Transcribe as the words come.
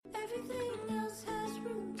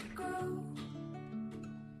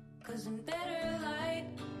colors and better light.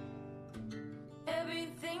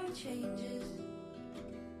 Everything changes,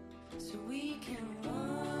 so we can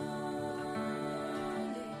one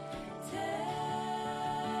day tell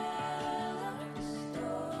a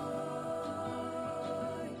story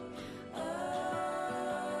of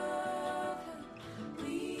how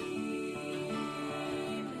we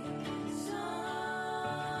make something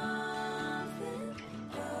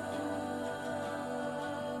of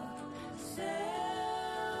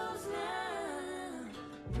ourselves now.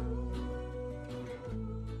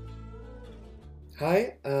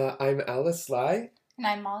 Hi, I'm Alice Lai, And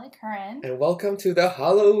I'm Molly Curran. and welcome to the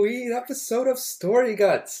Halloween episode of Story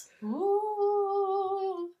Guts.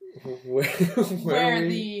 Ooh. Where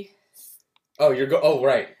the... Oh, oh,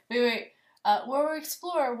 right. Wait. Where we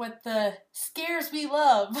explore what the scares we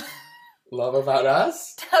love. Love about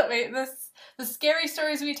us? Wait, the scary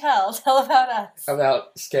stories we tell about us.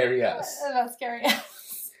 About scary us. About scary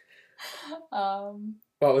us.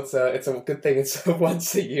 Well, it's a good thing it's a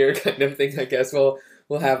once a year kind of thing, I guess. We'll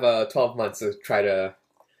have 12 months to try to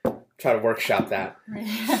workshop that.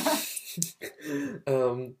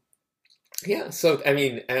 Yeah, so, I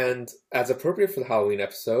mean, and as appropriate for the Halloween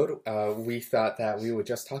episode, we thought that we would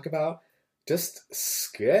just talk about just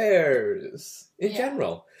scares in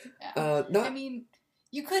general. Yeah. I mean,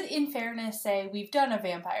 you could, in fairness, say we've done a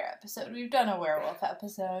vampire episode, we've done a werewolf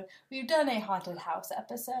episode, we've done a haunted house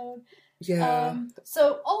episode. Yeah.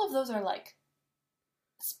 So all of those are, like,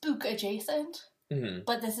 spook adjacent, Mhm.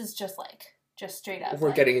 but this is just straight up. We're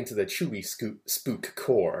like, getting into the chewy spook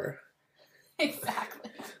core.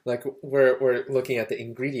 Exactly. Like we're looking at the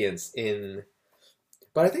ingredients in.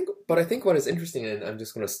 But I think what is interesting, and I'm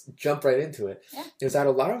just going to jump right into it, is that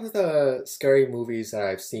a lot of the scary movies that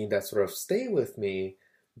I've seen that sort of stay with me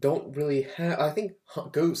don't really have. I think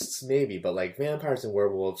ghosts maybe, but like vampires and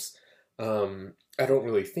werewolves, I don't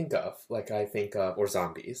really think of. Like I think of, or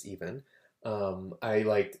zombies even. I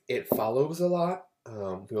liked It Follows a lot,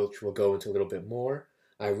 which we'll go into a little bit more.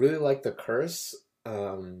 I really like The Curse,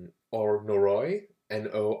 or Noroi,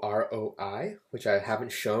 Noroi, which I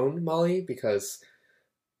haven't shown Molly because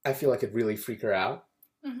I feel like it'd really freak her out.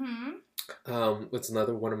 Mm-hmm. It's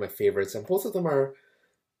another one of my favorites, and both of them are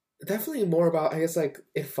definitely more about, I guess, like,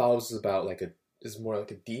 It Follows is about, is more like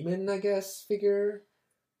a demon, I guess, figure.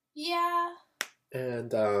 Yeah. And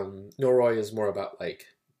Noroi is more about, like,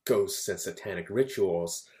 ghosts and satanic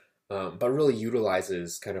rituals, but really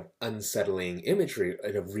utilizes kind of unsettling imagery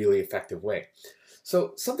in a really effective way.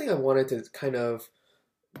 So something I wanted to kind of,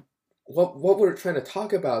 what we're trying to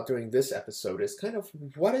talk about during this episode is kind of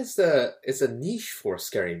it's a niche for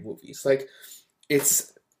scary movies. Like,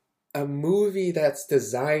 it's a movie that's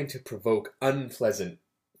designed to provoke unpleasant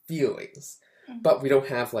feelings, but we don't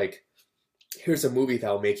have, like, here's a movie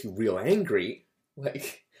that'll make you real angry.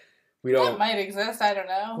 Like, we don't. That might exist, I don't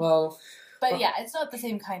know. Well, but yeah, it's not the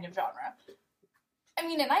same kind of genre. I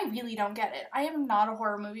mean, and I really don't get it. I am not a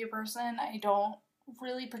horror movie person. I don't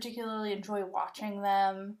really particularly enjoy watching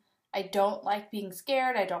them. I don't like being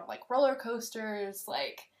scared. I don't like roller coasters.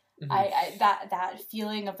 Like, I that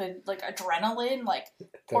feeling of adrenaline, like,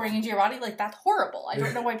 pouring into your body, like, that's horrible. I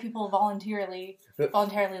don't know why people voluntarily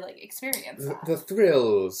like experience that. The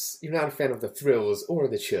thrills. You're not a fan of the thrills or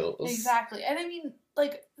the chills. Exactly. And I mean,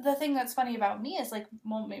 like, the thing that's funny about me is, like,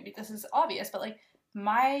 well, maybe this is obvious, but, like,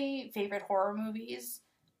 my favorite horror movies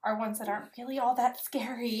are ones that aren't really all that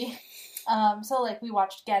scary. So, like, we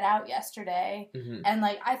watched Get Out yesterday, and,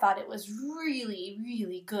 like, I thought it was really,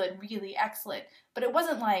 really good, really excellent, but it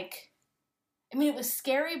wasn't, like, I mean, it was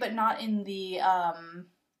scary, but not in the,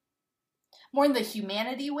 more in the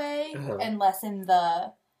humanity way, and less in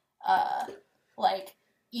the, like,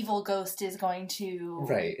 evil ghost is going to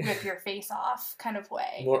rip your face off kind of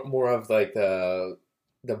way. More of, like, the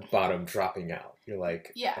bottom dropping out. You're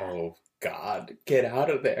like, oh, God, get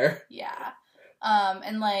out of there. Yeah.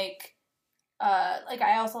 And, like,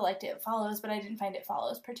 I also liked It Follows, but I didn't find It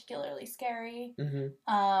Follows particularly scary.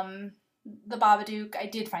 The Babadook, I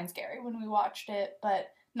did find scary when we watched it,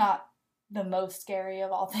 but not the most scary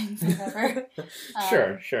of all things I've ever.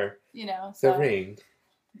 Sure. You know, so. The Ring.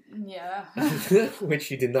 Yeah.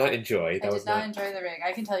 Which you did not enjoy. I did not enjoy The Ring.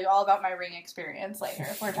 I can tell you all about my Ring experience later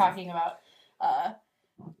if we're talking about...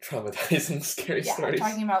 traumatizing, scary stories. Yeah,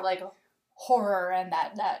 talking about, like, horror and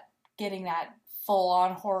that getting that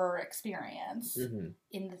full-on horror experience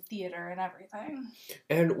in the theater and everything.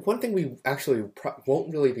 And one thing we actually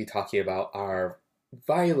won't really be talking about are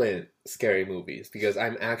violent, scary movies, because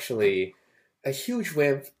I'm actually a huge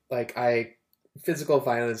wimp. Like, physical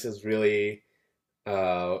violence is really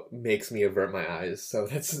makes me avert my eyes. So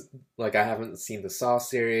that's like I haven't seen the Saw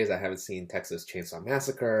series, I haven't seen Texas Chainsaw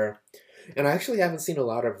Massacre, and I actually haven't seen a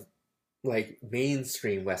lot of like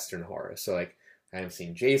mainstream Western horror. So like I haven't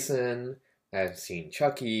seen Jason, I haven't seen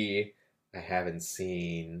Chucky, I haven't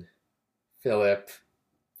seen Philip,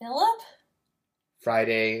 Philip?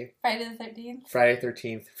 Friday, Friday the 13th? Friday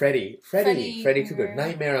 13th, Freddy Freddy Krueger, Krueger.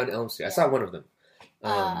 Nightmare on Elm Street. I Yeah. saw one of them.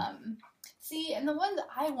 Um, See, and the ones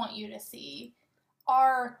I want you to see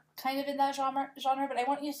are kind of in that genre, but I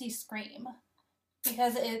want you to see Scream.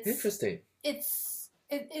 Because Interesting. it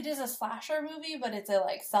is a slasher movie, but it's a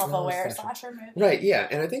like self-aware slasher. slasher movie. Right, yeah,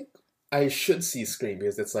 and I think I should see Scream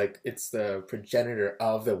because it's the progenitor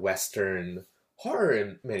of the Western horror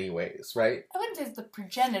in many ways, right? I wouldn't say it's the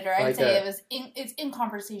progenitor. I'd Like say a- it's in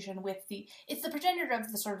conversation with it's the progenitor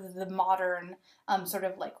of the sort of the modern sort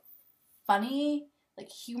of like funny, like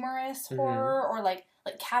humorous Mhm. horror, or like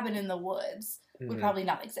Cabin in the Woods would Mhm. probably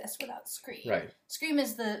not exist without Scream. Right. Scream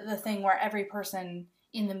is the thing where every person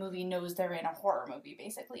in the movie knows they're in a horror movie,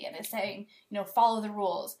 basically, and is saying, follow the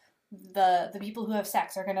rules. The people who have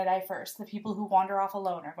sex are going to die first. The people who wander off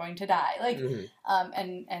alone are going to die. Like, Mhm.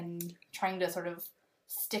 and trying to sort of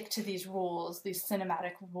stick to these rules, these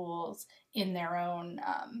cinematic rules, in their own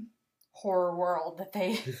horror world that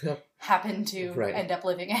they happen to Right. end up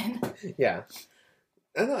living in. Yeah.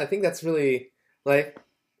 I don't know, I think that's really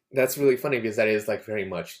funny because that is like very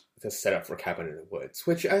much the setup for Cabin in the Woods,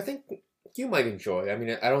 which I think you might enjoy. I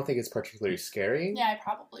mean, I don't think it's particularly scary. Yeah, I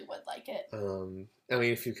probably would like it. I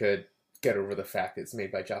mean, if you could get over the fact it's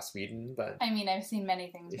made by Joss Whedon, but I mean, I've seen many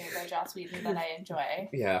things made by Joss Whedon that I enjoy.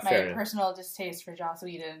 yeah, My fair enough. personal distaste for Joss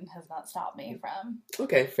Whedon has not stopped me from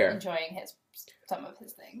Okay, fair. enjoying some of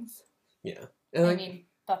his things. Yeah. And I like mean,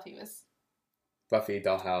 Buffy was Buffy,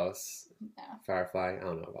 Dollhouse, yeah, Firefly. I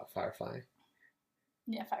don't know about Firefly.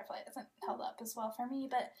 yeah. Firefly hasn't held up as well for me,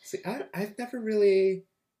 but See, I've never really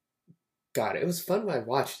got it. It was fun when I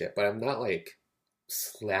watched it, but I'm not like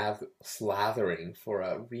slathering for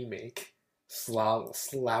a remake.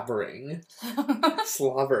 Slobbering.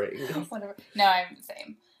 whatever. No, I'm the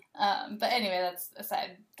same. But anyway, that's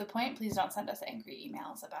aside the point. Please don't send us angry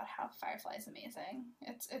emails about how Firefly is amazing.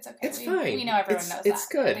 It's okay. It's we, fine. We know everyone knows It's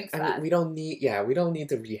that. good. Thinks I that. mean, we don't need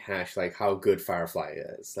to rehash like how good Firefly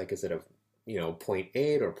is. Like, is it a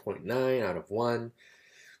 0.8 or 0.9 out of 1?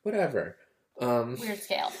 Whatever. Weird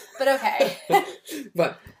scale, but okay.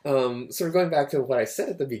 But sort of going back to what I said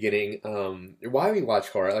at the beginning, why we watch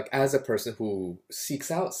horror, like as a person who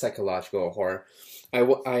seeks out psychological horror,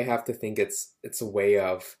 I have to think it's a way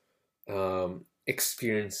of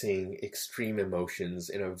experiencing extreme emotions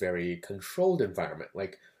in a very controlled environment,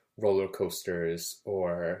 like roller coasters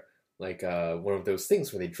or like one of those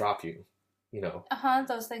things where they drop you,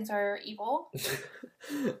 Those things are evil.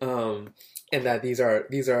 and that these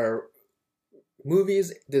are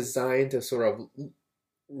movies designed to sort of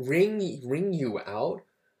wring you out,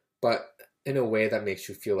 but in a way that makes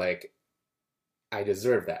you feel like I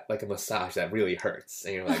deserve that, like a massage that really hurts,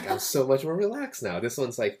 and you're like, I'm so much more relaxed now. This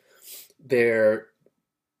one's like they're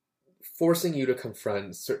forcing you to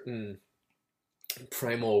confront certain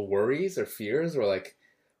primal worries or fears, or like,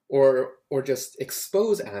 or just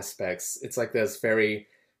expose aspects. It's like this very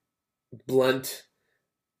blunt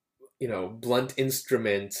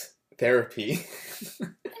instrument therapy. I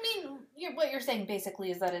mean, what you're saying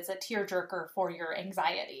basically is that it's a tearjerker for your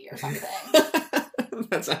anxiety or something.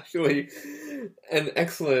 That's actually an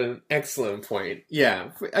excellent point.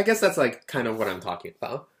 Yeah, I guess that's like kind of what I'm talking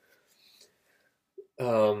about.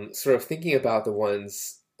 Sort of thinking about the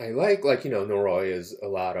ones I like Noroi is a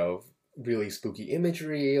lot of really spooky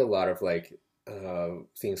imagery, a lot of like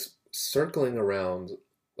things circling around,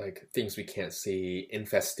 like things we can't see,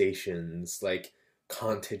 infestations, like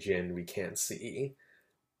contagion we can't see.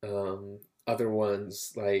 Other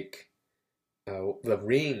ones like The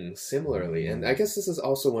Ring, similarly, and I guess this is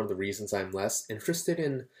also one of the reasons I'm less interested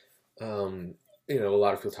in. A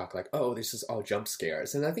lot of people talk like, "Oh, this is all jump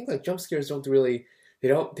scares," and I think like jump scares don't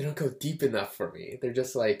go deep enough for me. They're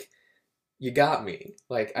just like, you got me.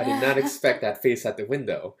 Like I did not expect that face at the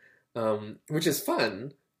window, which is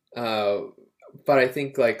fun. But I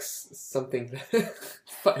think like something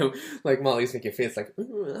like Molly's making face like, I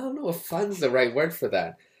don't know if fun's the right word for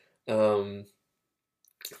that.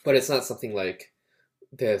 But it's not something like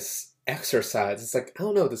this exercise. It's like, I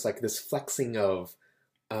don't know, this flexing of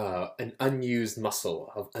an unused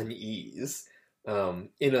muscle of unease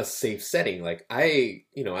in a safe setting. Like I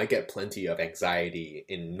get plenty of anxiety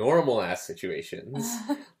in normal ass situations,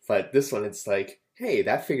 but this one it's like, hey,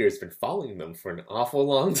 that figure's been following them for an awful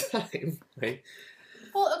long time, right?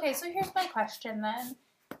 Well, okay, so here's my question then.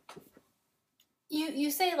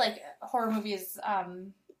 you say like horror movies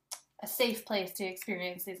a safe place to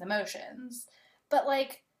experience these emotions, but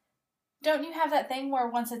like, don't you have that thing where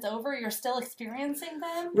once it's over, you're still experiencing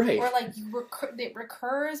them? Right. Or like it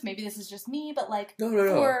recurs. Maybe this is just me, but like No.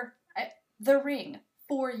 for The Ring,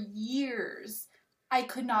 for years, I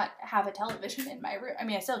could not have a television in my room. I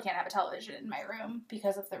mean, I still can't have a television in my room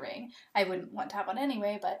because of The Ring. I wouldn't want to have one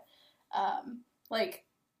anyway, but like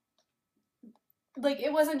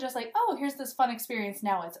it wasn't just like, oh, here's this fun experience,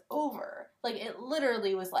 now it's over. Like, it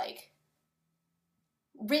literally was like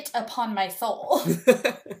writ upon my soul.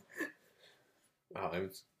 Wow,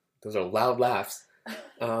 those are loud laughs.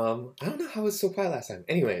 I don't know how it was so quiet last time.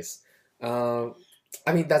 Anyways, I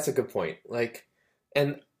mean, that's a good point. Like,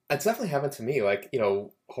 and it's definitely happened to me. Like,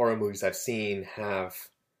 horror movies I've seen have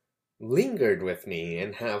lingered with me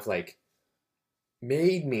and have like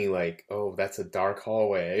made me like, oh, that's a dark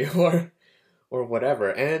hallway or whatever.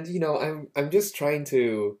 And I'm just trying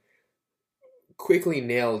to quickly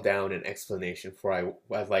nail down an explanation for I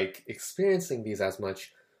like experiencing these as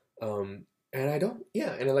much. And I don't,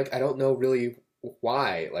 and I don't know really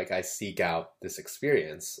why, like, I seek out this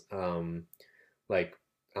experience. Like,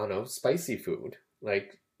 I don't know, spicy food.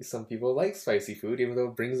 Like, some people like spicy food, even though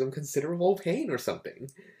it brings them considerable pain or something.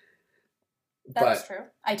 That's true.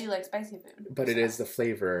 I do like spicy food. But it is the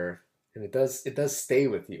flavor, and it does stay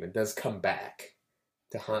with you. It does come back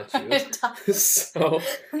to haunt you. It does. So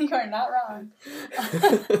you are not wrong.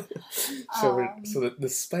 so the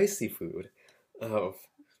spicy food of,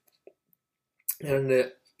 and I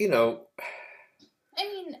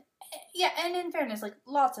mean, yeah, and in fairness, like,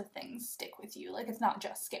 lots of things stick with you. Like, it's not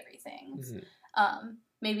just scary things. Mm-hmm.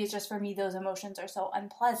 Maybe it's just for me, those emotions are so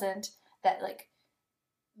unpleasant that, like,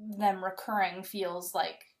 them recurring feels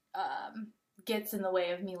like gets in the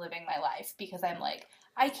way of me living my life, because I'm like,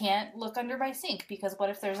 I can't look under my sink because what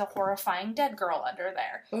if there's a horrifying dead girl under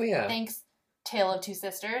there? Oh yeah. Thanks, Tale of Two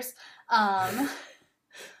Sisters.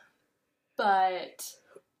 But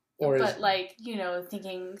like,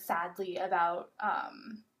 thinking sadly about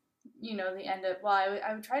the end of, well,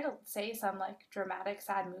 I would try to say some like dramatic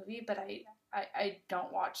sad movie, but I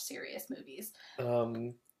don't watch serious movies.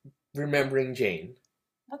 Remembering Jane.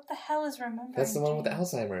 What the hell is Remembering That's the one Jane? with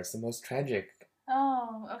Alzheimer's, the most tragic.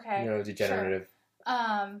 Oh, okay. Degenerative.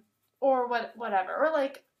 Sure. Or whatever. Or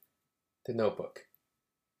like The Notebook.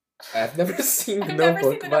 I've never seen The I've Notebook.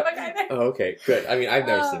 never seen The Notebook either. Oh, okay, good. I mean, I've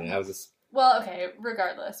never seen it. I was just... Well, okay,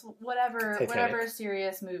 regardless. Whatever Titanic.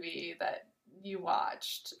 serious movie that you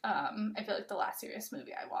watched, I feel like the last serious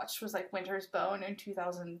movie I watched was like Winter's Bone in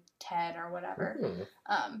 2010 or whatever.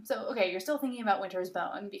 So, okay, you're still thinking about Winter's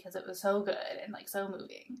Bone because it was so good and like so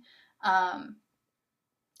moving.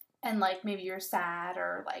 And like maybe you're sad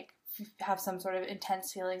or like have some sort of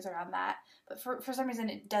intense feelings around that. But for some reason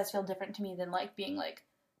it does feel different to me than like being like,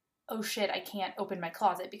 oh shit, I can't open my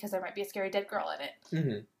closet because there might be a scary dead girl in it.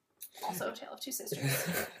 Mm-hmm. Also, Tale of Two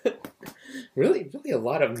Sisters. really a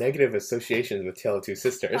lot of negative associations with Tale of Two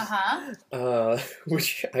Sisters.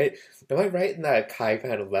 Which am I right in that Kai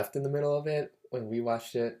kind of left in the middle of it when we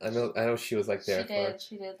watched it? I know she was like there.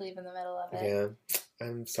 She did leave in the middle of it. Yeah,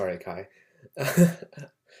 I'm sorry, Kai.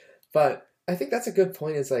 But I think that's a good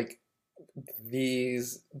point. Is like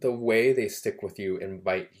the way they stick with you and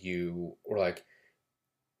bite you, or like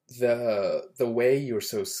the way you're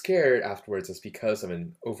so scared afterwards is because of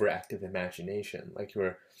an overactive imagination. Like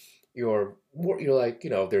you're like,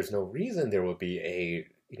 there's no reason there will be a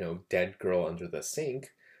dead girl under the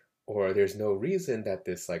sink, or there's no reason that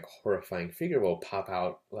this like horrifying figure will pop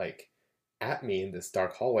out like at me in this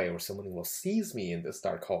dark hallway, or someone will seize me in this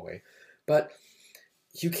dark hallway. But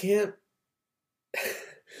you can't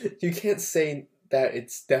say that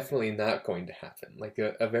it's definitely not going to happen. Like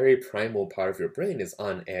a very primal part of your brain is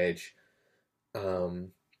on edge.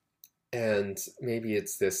 And maybe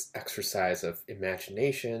it's this exercise of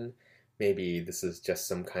imagination. Maybe this is just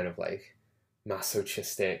some kind of like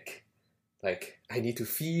masochistic, like, I need to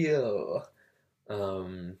feel.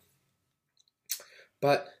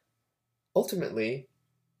 But ultimately,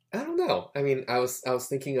 I don't know. I mean, I was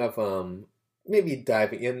thinking of maybe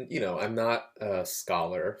diving in. I'm not a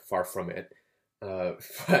scholar, far from it.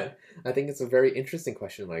 But I think it's a very interesting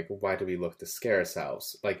question, like, why do we look to scare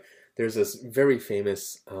ourselves? Like, there's this very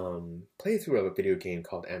famous playthrough of a video game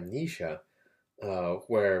called Amnesia,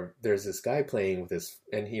 where there's this guy playing with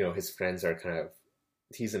his friends are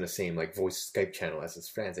he's in the same, like, voice Skype channel as his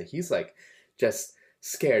friends, and he's, like, just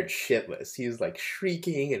scared shitless. He's, like,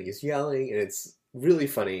 shrieking, and he's yelling, and it's really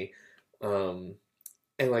funny. And,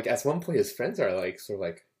 like, at one point, his friends are, like, sort of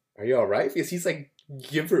like, are you alright? Because he's, like,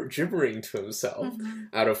 gibbering to himself Mhm.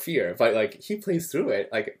 out of fear. But like he plays through it.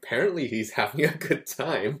 Like apparently he's having a good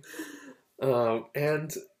time.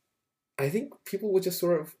 And I think people would just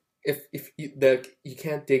sort of if you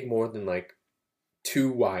can't dig more than like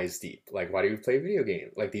 2 Ys deep. Like why do you play video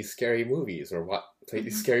games? Like these scary movies or what play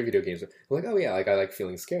these Mhm. scary video games. Like, oh yeah, like I like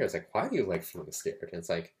feeling scared. It's like, why do you like feeling scared? And it's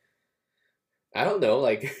like I don't know,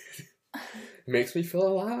 like it makes me feel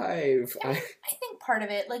alive. I think part of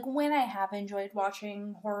it, like when I have enjoyed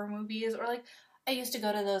watching horror movies, or like I used to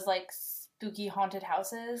go to those like spooky haunted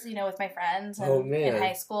houses, with my friends Oh, in man.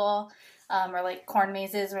 high school, or like corn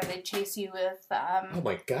mazes where they'd chase you with Oh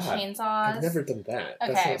my god. chainsaws. I've never done that. That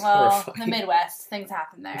Okay, sounds well, horrifying. the Midwest, things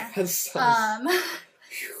happen there. That sounds...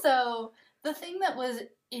 So the thing that was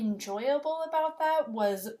enjoyable about that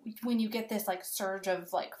was when you get this like surge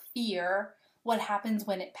of like fear, what happens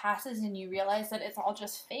when it passes and you realize that it's all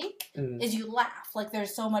just fake Mm, is you laugh. Like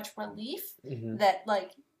there's so much relief mhm. that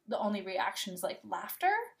like the only reaction is like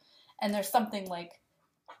laughter, and there's something like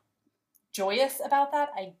joyous about that,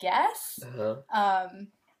 I guess. Uh-huh.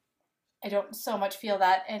 I don't so much feel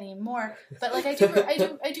that anymore, but like I do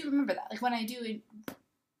remember that. Like when I do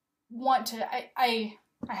want to, I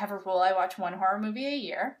have a rule. I watch one horror movie a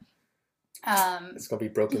year. It's gonna be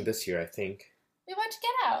broken this year, I think. We watch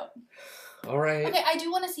Get Out. All right. Okay, I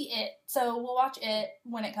do want to see it, so we'll watch it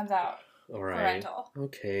when it comes out All for right. rental.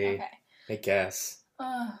 Okay. Okay. I guess.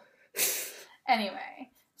 Anyway,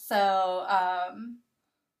 so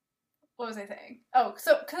what was I saying? Oh,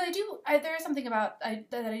 so because there is something about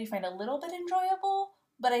that I do find a little bit enjoyable,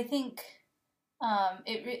 but I think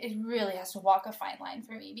it really has to walk a fine line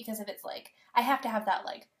for me, because if it's like I have to have that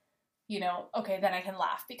like, okay, then I can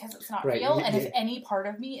laugh because it's not Right, real, you- and if you- any part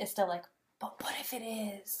of me is still like, but what if it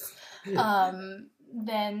is?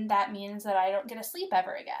 Then that means that I don't get to sleep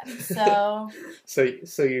ever again. So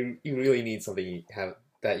So you really need something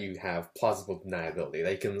you have plausible deniability.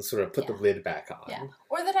 That you can sort of put the Yeah. lid back on. yeah,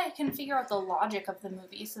 or that I can figure out the logic of the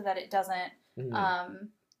movie so that it doesn't Mhm.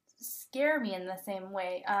 scare me in the same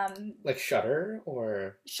way. Like Shudder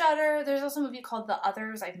or Shudder. There's also a movie called The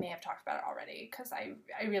Others. I may have talked about it already because I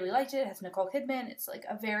really liked it. It has Nicole Kidman. It's like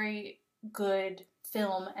a very good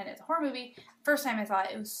film, and it's a horror movie. First time I saw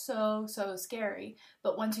it, it was so scary.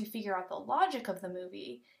 But once you figure out the logic of the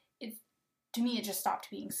movie, to me it just stopped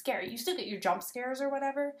being scary. You still get your jump scares or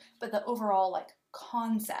whatever, but the overall like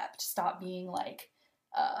concept stopped being like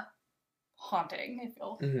haunting. If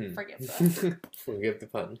you'll Mhm. forgive the forgive the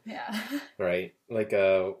pun. yeah. Right? Like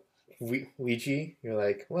Ouija, you're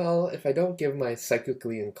like, well, if I don't give my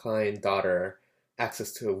psychically inclined daughter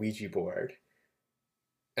access to a Ouija board,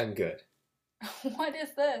 I'm good. What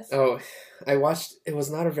is this? Oh, I watched, it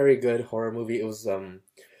was not a very good horror movie. It was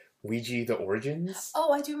Ouija The Origins.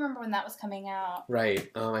 Oh, I do remember when that was coming out.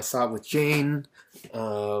 Right. I saw it with Jane.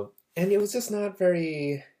 And it was just not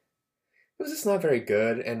very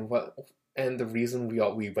good, and the reason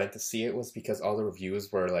we went to see it was because all the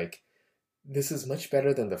reviews were like, this is much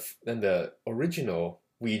better than the original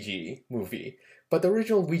Ouija movie. But the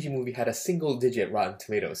original Ouija movie had a single-digit Rotten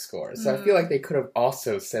Tomatoes score, so I feel like they could have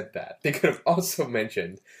also said that. They could have also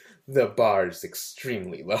mentioned the bar is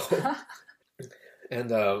extremely low. And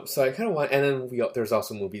so I kind of want, and then there's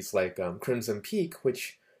also movies like Crimson Peak,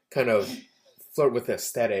 which kind of flirt with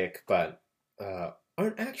aesthetic, but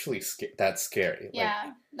aren't actually that scary.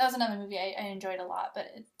 Yeah, that was another movie I enjoyed a lot, but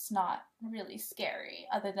it's not really scary,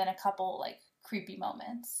 other than a couple like creepy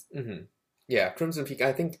moments. Mm-hmm. Yeah, Crimson Peak.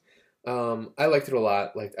 I think I liked it a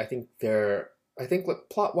lot. Like I think like,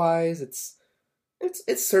 plot wise, it's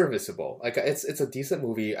serviceable. Like it's a decent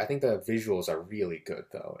movie. I think the visuals are really good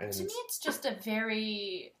though. And To me, it's just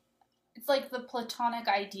it's like the platonic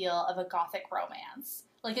ideal of a gothic romance.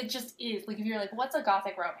 Like it just is. Like if you're like, what's a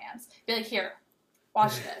gothic romance? Be like, here,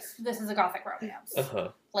 watch this. This is a gothic romance. uh-huh.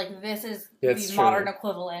 Like this is Yeah, the it's modern true.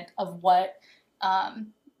 equivalent of what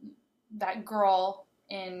that girl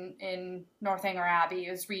in Northanger Abbey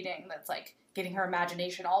is reading. That's like getting her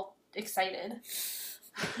imagination all excited.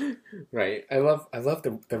 Right. I love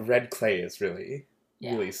the red clay is really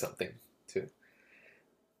Yeah. really something too.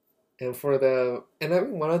 And I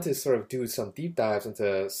wanted to sort of do some deep dives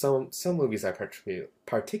into some movies I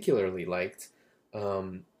particularly liked,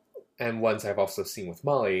 and ones I've also seen with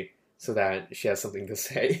Molly, so that she has something to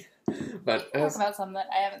say. But We can talk about some that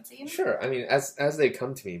I haven't seen. sure, I mean as they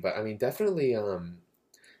come to me, but I mean definitely,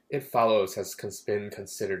 It Follows has been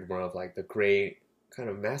considered one of like the great kind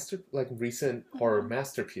of recent horror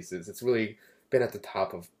masterpieces. It's really been at the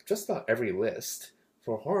top of just about every list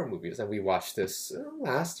for horror movies, and we watched this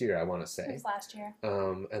last year, I want to It say. was last year.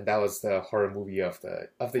 And that was the horror movie of the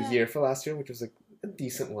Yeah. year for last year, which was a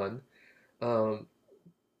decent one.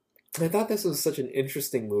 I thought this was such an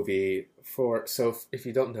interesting movie for. So if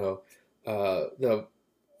you don't know,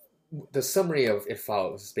 the summary of It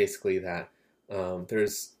Follows is basically that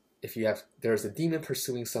there's a demon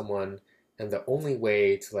pursuing someone, and the only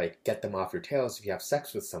way to like get them off your tail is if you have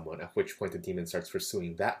sex with someone. At which point the demon starts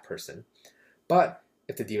pursuing that person. But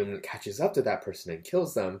if the demon catches up to that person and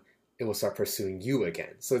kills them, it will start pursuing you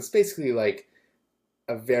again. So it's basically like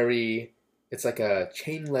it's like a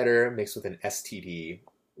chain letter mixed with an STD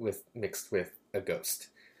mixed with a ghost.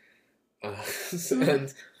 And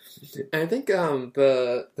I think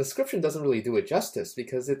the description doesn't really do it justice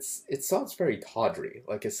because it sounds very tawdry.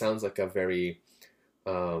 Like it sounds like a very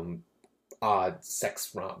odd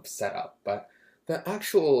sex romp setup. But the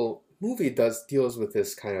actual movie deals with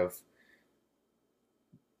this kind of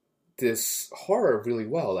this horror really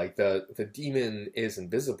well. Like the demon is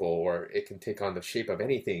invisible, or it can take on the shape of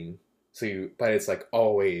anything. But it's like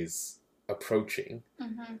always approaching.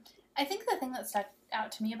 Mm-hmm. I think the thing that stuck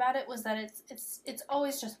out to me about it was that it's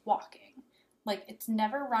always just walking. Like it's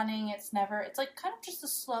never running. It's like kind of just a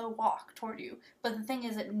slow walk toward you. But the thing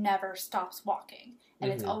is, it never stops walking,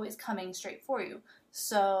 and it's always coming straight for you.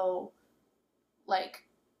 So, like,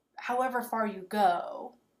 however far you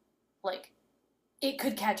go, like, it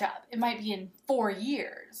could catch up. It might be in 4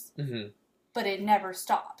 years, but it never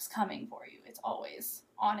stops coming for you. It's always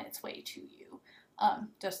on its way to you.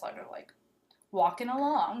 Just sort of like walking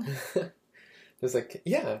along. It's like,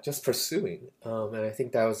 yeah, just pursuing. And I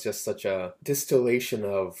think that was just such a distillation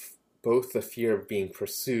of both the fear of being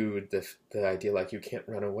pursued, the idea like you can't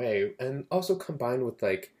run away, and also combined with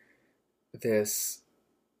like this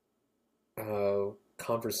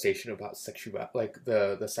conversation about sexuality, like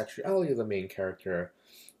the sexuality of the main character,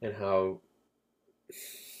 and how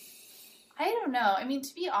I don't know. I mean,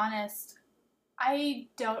 to be honest, I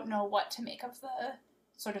don't know what to make of the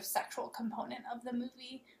sort of sexual component of the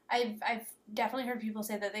movie. I've definitely heard people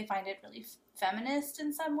say that they find it really feminist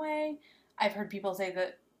in some way. I've heard people say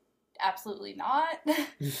that absolutely not.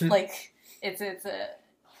 Like it's a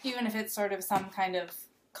even if it's sort of some kind of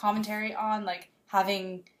commentary on like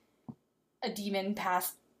having a demon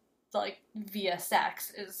pass like via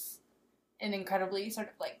sex is an incredibly sort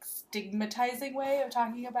of like stigmatizing way of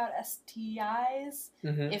talking about STIs.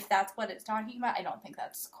 If that's what it's talking about, I don't think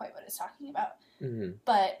that's quite what it's talking about.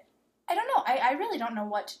 But I don't know. I really don't know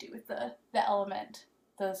what to do with the element,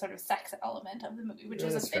 the sort of sex element of the movie, which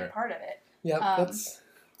is a big part of it. Yeah, that's...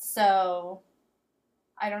 So,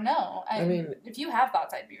 I don't know. I mean, if you have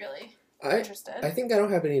thoughts, I'd be really interested. I think I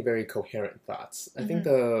don't have any very coherent thoughts. I think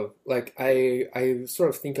I sort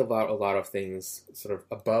of think about a lot of things sort of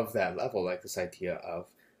above that level, like this idea of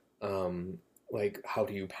like how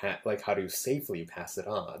do you safely pass it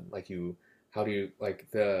on? How do you like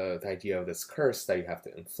the idea of this curse that you have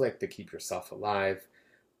to inflict to keep yourself alive?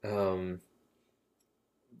 And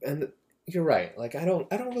you're right. Like I don't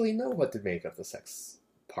really know what to make of the sex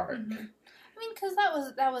part. I mean, because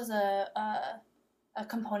that was a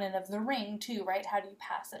component of The Ring too, right? How do you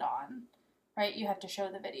pass it on, right? You have to show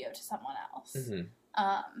the video to someone else, and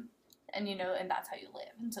and that's how you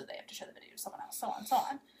live, and so they have to show the video to someone else, so on, so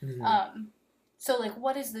on. So like,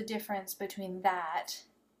 what is the difference between that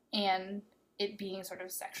and it being sort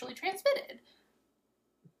of sexually transmitted?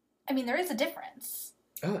 I mean, there is a difference.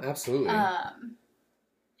 Oh, absolutely.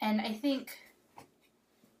 And I think,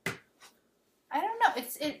 I don't know,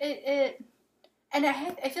 and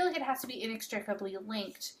I feel like it has to be inextricably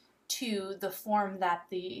linked to the form that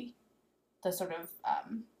the sort of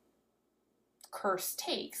curse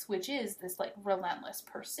takes, which is this like relentless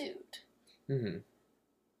pursuit.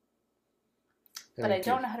 But I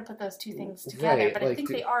don't know how to put those two things together. Right, but I think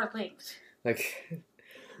they are linked. Like,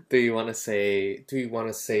 do you want to say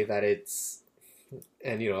that it's,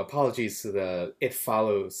 and apologies to the It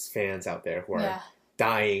Follows fans out there who are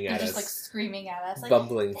dying at us. Just like screaming at us. Like,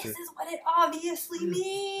 bumbling this through. is what it obviously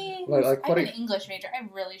means. I'm an English major. I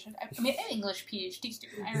really should. I mean, I'm an English PhD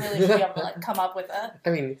student. I really should be able to like come up with a. I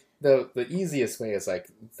mean, the easiest way is like,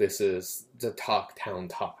 this is the town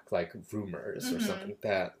talk, like rumors or something,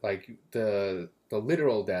 that like the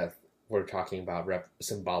literal death we're talking about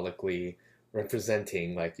symbolically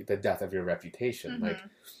representing like the death of your reputation, like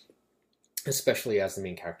especially as the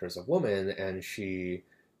main character is a woman, and she's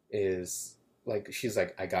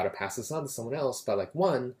like, I gotta pass this on to someone else, but like,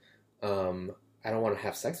 one, I don't want to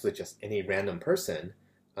have sex with just any random person,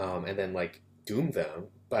 and then like doom them,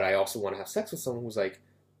 but I also want to have sex with someone who's like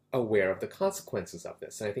aware of the consequences of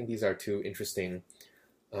this. And I think these are two interesting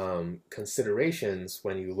considerations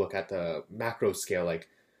when you look at the macro scale, like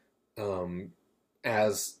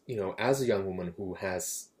as a young woman who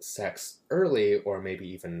has sex early, or maybe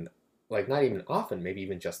even like not even often, maybe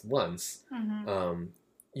even just once, Mm-hmm.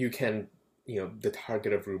 you can, the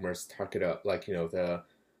target of rumors, target of like, the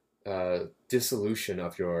dissolution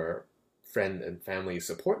of your friend and family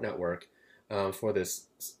support network for this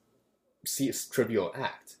trivial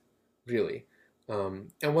act, really.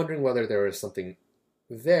 And wondering whether there is something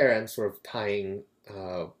there and sort of tying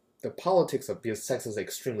the politics of, because sex is an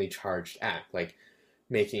extremely charged act. Like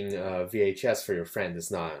making a VHS for your friend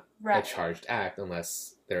is not Right. a charged act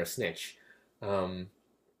unless they're a snitch. In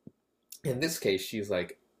this case, she's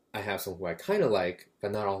like, I have someone who I kind of like,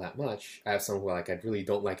 but not all that much. I have someone who like I really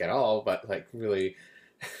don't like at all, but like really,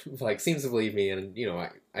 like seems to believe me, and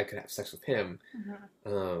I could have sex with him,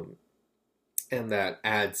 Mm-hmm. and that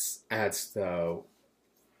adds an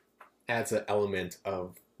element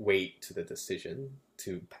of weight to the decision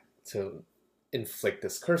to inflict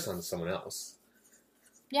this curse on someone else.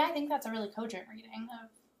 Yeah, I think that's a really cogent reading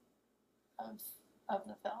of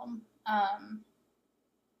the film.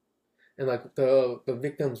 And like the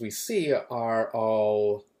victims we see are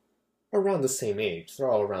all around the same age. They're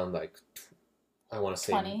all around like I want to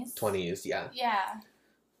say 20s. 20s, yeah. Yeah,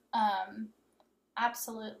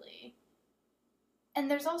 absolutely. And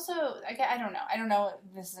there's also, I don't know,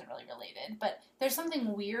 this isn't really related, but there's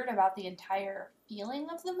something weird about the entire feeling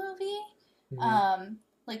of the movie. Mhm.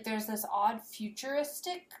 Like there's this odd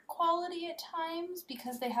futuristic quality at times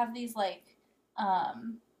because they have these like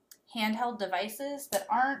handheld devices that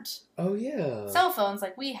aren't Oh yeah. cell phones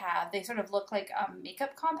like we have. They sort of look like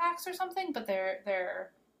makeup compacts or something, but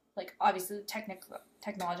they're like obviously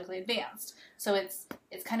technologically advanced. So it's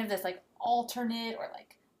kind of this like alternate or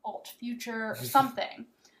like alt future or something.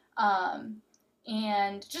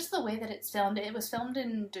 And just the way that it's filmed, it was filmed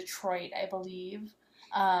in Detroit, I believe.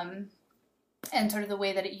 And sort of the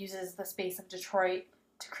way that it uses the space of Detroit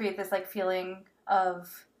to create this like feeling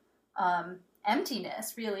of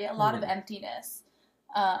emptiness, really, a lot of emptiness,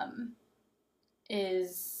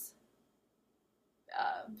 is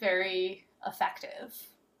very effective.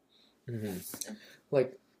 Mm-hmm.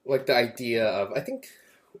 Like the idea of, I think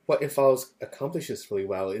what It Follows accomplishes really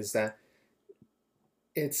well is that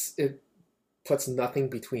it puts nothing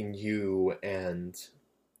between you and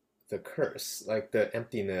the curse, like the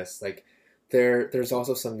emptiness. Like there's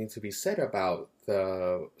also something to be said about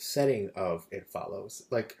the setting of It Follows.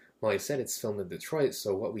 Like Molly said, it's filmed in Detroit,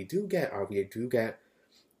 so what we do get kind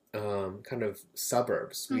of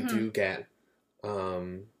suburbs. Mhm.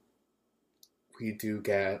 We do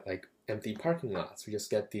get like empty parking lots. We just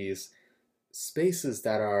get these spaces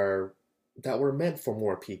that were meant for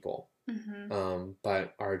more people, Mm-hmm.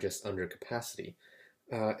 but are just under capacity.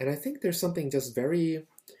 And I think there's something just the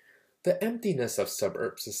emptiness of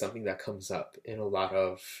suburbs is something that comes up in a lot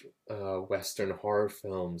of Western horror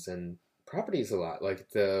films and properties a lot. Like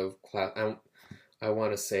I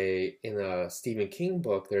want to say in a Stephen King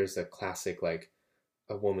book, there's a classic like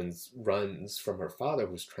a woman runs from her father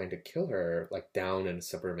who's trying to kill her like down in a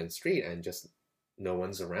suburban street and just no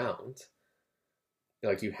one's around.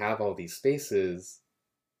 Like you have all these spaces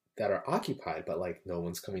that are occupied, but like no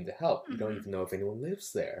one's coming to help. You don't Mhm. even know if anyone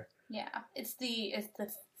lives there. Yeah, it's the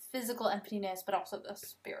physical emptiness, but also the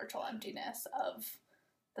spiritual emptiness of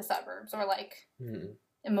the suburbs, or like Mm.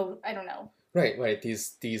 I don't know. Right.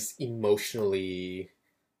 These emotionally,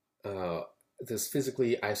 this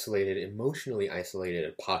physically isolated, emotionally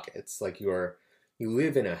isolated pockets. Like you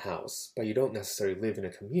live in a house, but you don't necessarily live in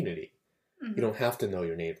a community. Mhm. You don't have to know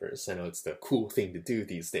your neighbors. I know it's the cool thing to do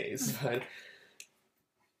these days, but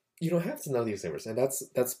you don't have to know these neighbors, and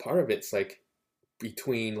that's part of it. It's like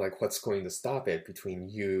between like what's going to stop it between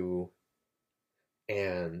you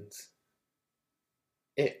and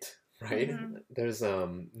it, right? Mhm. There's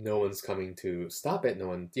no one's coming to stop it. No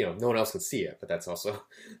one else can see it, but that's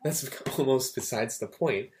almost besides the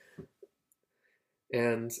point.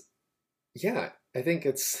 And yeah, I think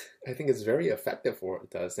it's very effective for what it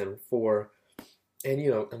does, and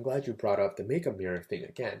I'm glad you brought up the makeup mirror thing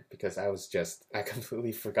again, because I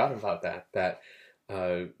completely forgot about that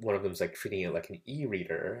one of them's like treating it like an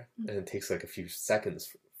e-reader, and it takes like a few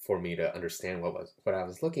seconds for me to understand what I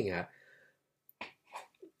was looking at.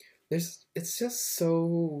 It's just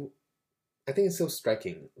so, I think it's so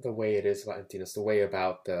striking the way it is about emptiness, the way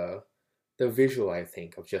about the visual, I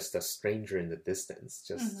think, of just a stranger in the distance,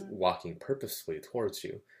 just walking purposefully towards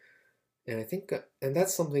you. And I think, and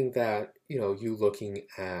that's something that, you looking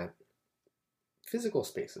at physical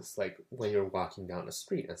spaces, like when you're walking down a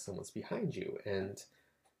street and someone's behind you and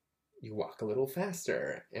you walk a little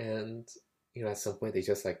faster and, at some point they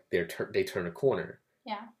just like, they turn a corner.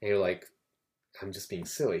 Yeah. And you're like, I'm just being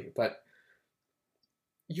silly. But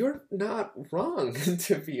you're not wrong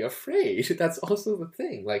to be afraid. That's also the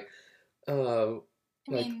thing. Like, I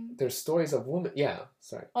like mean, there's stories of women. Yeah,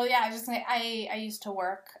 sorry. well, yeah, I was just gonna. I used to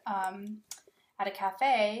work at a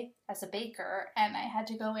cafe as a baker, and I had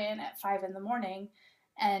to go in at 5 in the morning,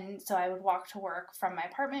 and so I would walk to work from my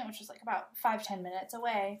apartment, which was like about 5-10 minutes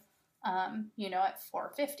away. At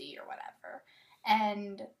 4:50 or whatever,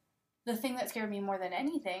 and the thing that scared me more than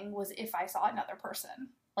anything was if I saw another person.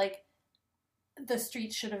 Like, the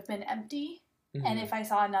streets should have been empty, and Mhm. if I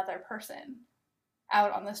saw another person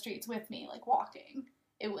out on the streets with me, like walking,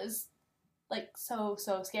 it was like so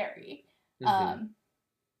scary. Mhm.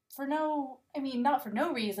 For no, I mean, not for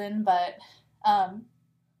no reason, but um,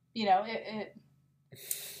 it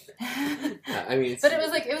I mean, it's but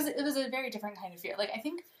it was a very different kind of fear. Like, I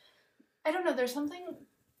think, I don't know, there's something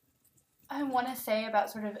I want to say about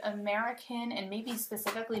sort of American and maybe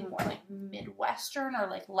specifically more like Midwestern or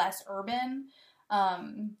like less urban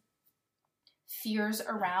um, fears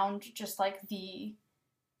around just like the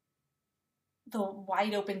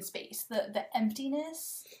wide open space, the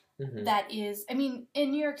emptiness Mhm. that is. I mean,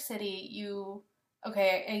 in New York City,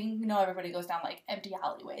 I know everybody goes down like empty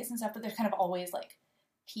alleyways and stuff, but there's kind of always like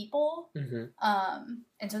people, Mhm.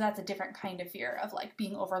 and so that's a different kind of fear of like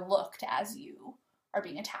being overlooked as you are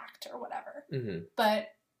being attacked or whatever. Mhm.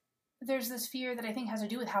 But there's this fear that I think has to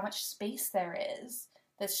do with how much space there is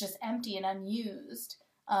that's just empty and unused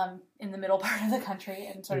in the middle part of the country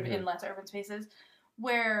and sort of in less urban spaces,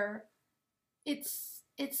 where it's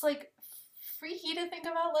like freaky to think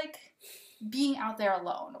about like being out there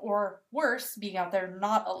alone, or worse, being out there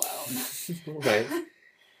not alone. Right.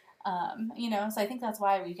 So I think that's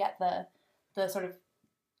why we get the sort of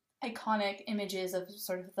iconic images of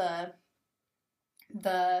sort of the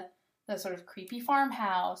sort of creepy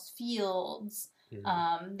farmhouse, fields,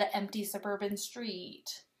 Mhm. the empty suburban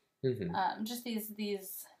street, Mhm. just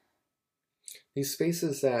these. These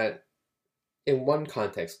spaces that, in one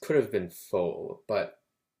context, could have been full, but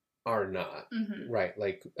are not. Mhm. Right,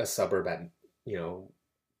 like a suburb at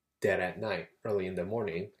dead at night, early in the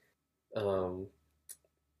morning. Um,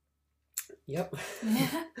 yep.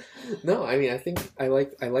 No, I mean, I think I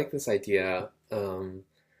like this idea.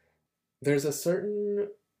 There's a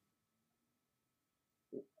certain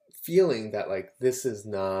feeling that like this is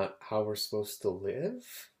not how we're supposed to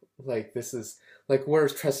live. Like this is like we're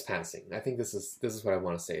trespassing. I think this is what I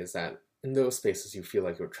want to say is that in those spaces you feel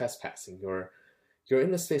like you're trespassing. You're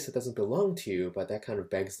in a space that doesn't belong to you, but that kind of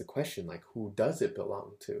begs the question like who does it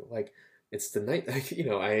belong to? Like it's the night like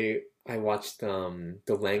I watched The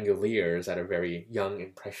Langoliers at a very young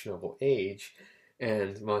impressionable age.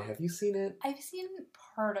 And Molly, have you seen it? I've seen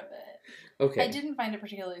part of it. Okay. I didn't find it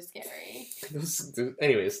particularly scary,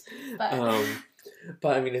 Anyways, but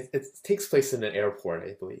but I mean, it takes place in an airport,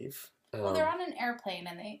 I believe. well, they're on an airplane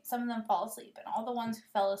and some of them fall asleep, and all the ones who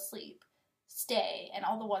fell asleep stay, and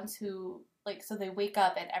all the ones who so they wake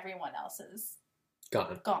up and everyone else is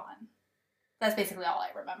Gone. That's basically all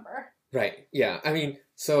I remember. Right. Yeah. I mean,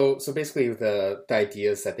 so basically, the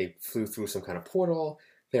idea is that they flew through some kind of portal.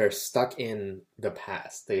 They're stuck in the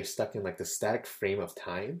past. They're stuck in like the static frame of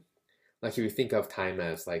time. Like if you think of time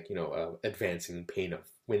as like advancing pane of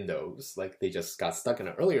windows, like they just got stuck in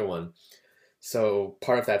an earlier one. So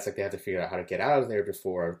part of that's like they have to figure out how to get out of there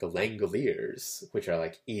before the Langoliers, which are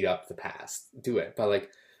like eat up the past, do it. But like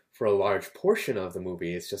for a large portion of the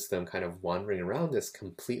movie, it's just them kind of wandering around this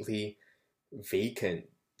completely vacant,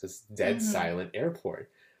 this dead Mhm. silent airport,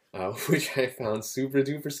 which I found super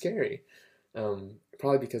duper scary.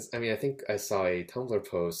 Probably because I mean I think I saw a Tumblr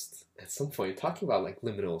post at some point talking about like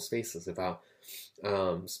liminal spaces, about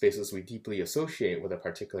spaces we deeply associate with a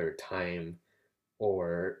particular time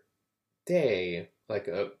or day, like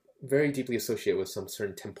very deeply associated with some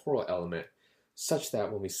certain temporal element, such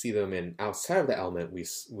that when we see them in outside of the element,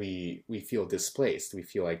 we feel displaced. We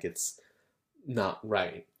feel like it's not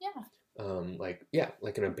right. Yeah.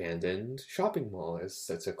 Like an abandoned shopping mall is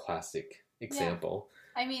such a classic example.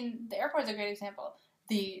 I mean, the airport's a great example.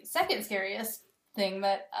 The second scariest thing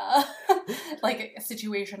that, like a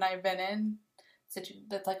situation I've been in,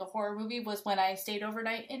 that's like a horror movie, was when I stayed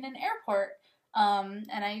overnight in an airport, and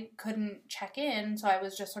I couldn't check in, so I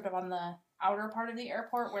was just sort of on the outer part of the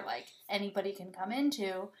airport where like anybody can come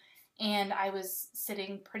into, and I was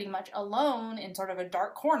sitting pretty much alone in sort of a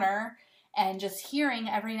dark corner, and just hearing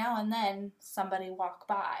every now and then somebody walk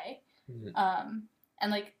by, Mhm.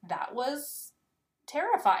 and like that was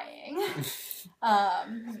terrifying.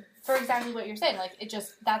 For exactly what you're saying, like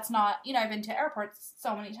that's not, I've been to airports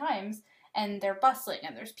so many times and they're bustling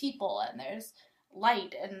and there's people and there's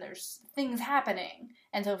light and there's things happening,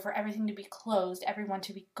 and so for everything to be closed, everyone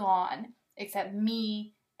to be gone except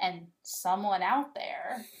me and someone out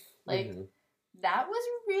there, like Mhm. that was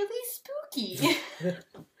really spooky.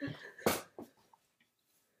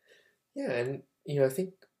 Yeah, and I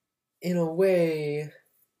think in a way,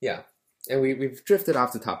 yeah, and we've drifted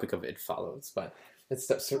off the topic of It Follows, but it's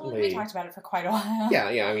Well, certainly we talked about it for quite a while.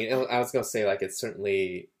 yeah. I mean, I was gonna say like it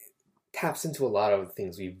certainly taps into a lot of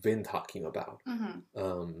things we've been talking about.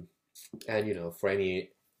 Mm-hmm. And for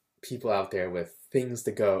any people out there with things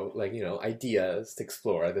to go, like ideas to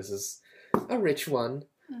explore, this is a rich one.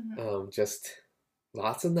 Mm-hmm. Just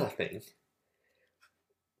lots of nothing.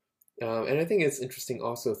 And I think it's interesting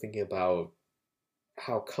also thinking about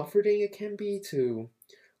how comforting it can be to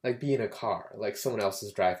like be in a car, like someone else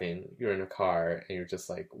is driving, you're in a car, and you're just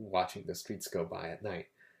like watching the streets go by at night.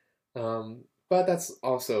 But that's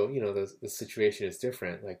also, the situation is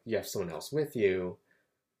different. Like you have someone else with you,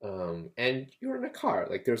 and you're in a car.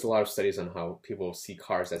 Like there's a lot of studies on how people see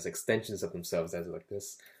cars as extensions of themselves, as like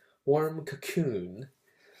this warm cocoon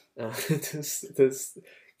to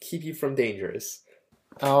keep you from dangers.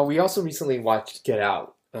 We also recently watched Get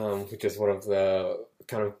Out, which is one of the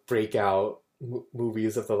kind of breakout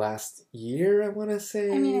movies of the last year, I want to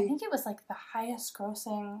say. I mean, I think it was like one of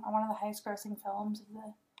the highest grossing films of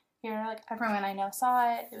the year. Like everyone I know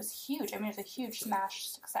saw it. It was huge. I mean, it was a huge smash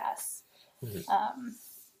success. Mhm.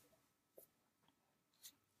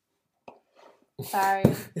 Sorry,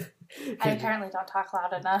 I apparently don't talk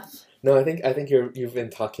loud enough. No, I think you've been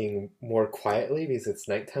talking more quietly because it's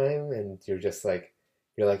nighttime, and you're just like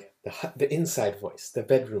the inside voice, the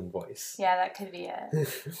bedroom voice. Yeah, that could be it.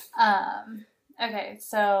 Okay,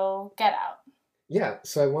 so Get Out. Yeah,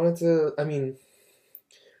 so I wanted to. I mean,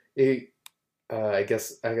 I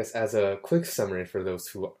guess as a quick summary for those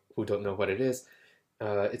who don't know what it is,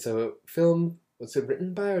 it's a film. Was it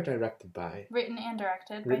written by or directed by? Written and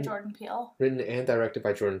directed by Jordan Peele. Written and directed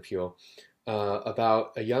by Jordan Peele,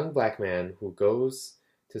 about a young black man who goes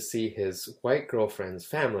to see his white girlfriend's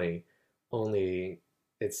family, only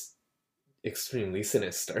it's extremely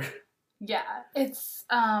sinister. Yeah, it's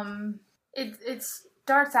it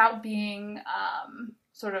starts out being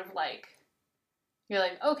sort of like you're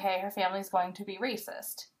like, okay, her family's going to be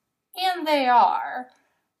racist, and they are,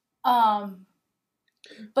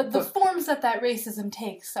 but the forms that racism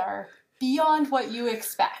takes are beyond what you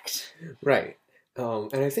expect. Right.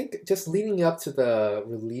 And I think just leading up to the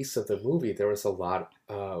release of the movie, there was a lot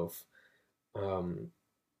of,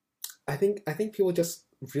 I think people just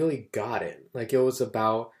really got it. Like it was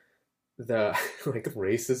about the like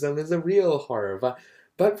racism is a real horror,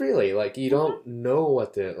 but really like you don't know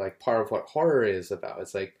what the like part of what horror is about.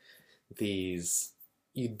 It's like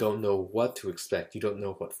you don't know what to expect. You don't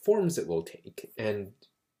know what forms it will take, and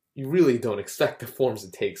you really don't expect the forms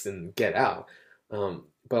it takes in Get Out.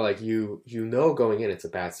 But like you know going in, it's a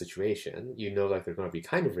bad situation. You know like they're going to be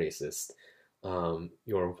kind of racist.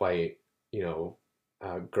 Your white,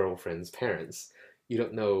 girlfriend's parents. You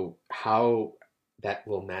don't know how that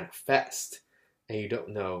will manifest, and you don't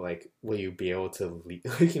know like will you be able to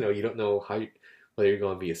you don't know whether you're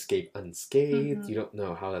going to be escape unscathed. Mm-hmm. You don't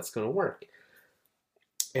know how that's going to work,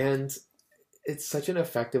 and it's such an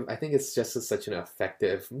effective. I think it's just such an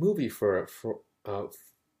effective movie for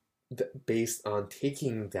based on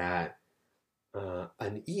taking that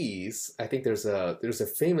unease. I think there's a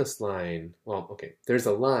famous line. Well, okay, there's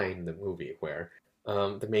a line in the movie where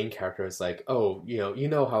the main character is like, "Oh, you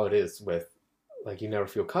know how it is with like you never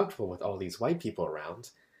feel comfortable with all these white people around,"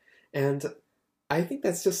 and I think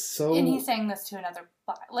that's just so. And he's saying this to another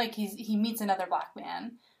like he meets another black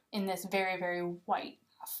man in this very very white,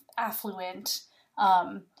 affluent,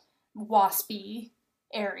 waspy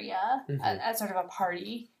area at sort of a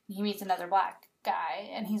party. He meets another black guy,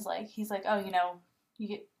 and he's like, oh,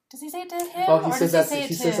 does he say it to him? Oh, he or says does that. he say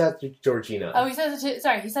He it says to, that to Georgina. Oh, he says it to.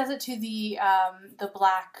 Sorry, he says it to the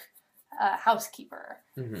black housekeeper.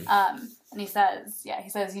 Mm-hmm. And he says,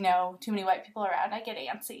 too many white people around. I get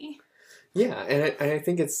antsy. Yeah, and I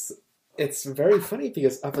think it's very funny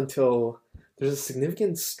because up until there's a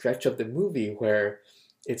significant stretch of the movie where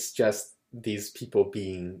it's just these people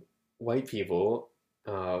being white people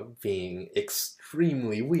being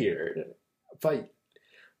extremely weird,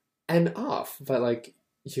 and off, but like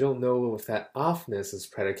you don't know if that offness is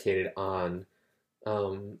predicated on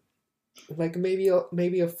like maybe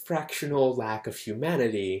a fractional lack of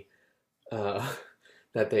humanity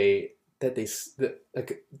that they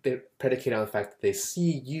predicate on the fact that they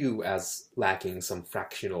see you as lacking some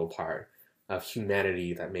fractional part of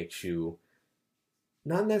humanity that makes you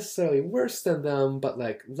not necessarily worse than them, but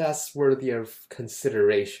like less worthy of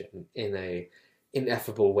consideration in a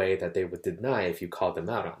ineffable way that they would deny if you called them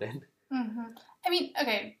out on it. Mm-hmm. I mean,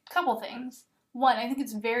 okay, couple things. one, I think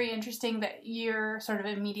it's very interesting that you're sort of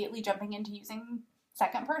immediately jumping into using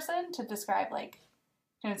second person to describe, like,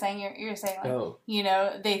 you know what I'm saying? You're saying, like, Oh. you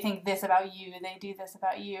know, they think this about you, they do this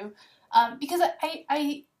about you. Because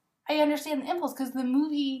I understand the impulse, because the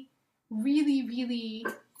movie really, really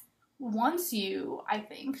wants you, I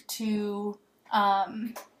think, to,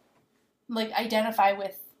 like, identify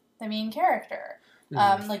with the main character.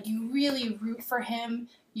 Like, you really root for him.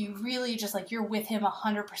 You really just, like, you're with him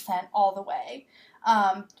 100% all the way.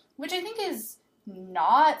 Which I think is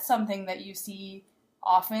not something that you see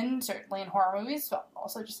often, certainly in horror movies, but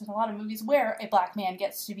also just in a lot of movies where a black man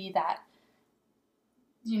gets to be that,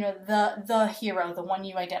 you know, the hero, the one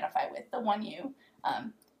you identify with, the one you...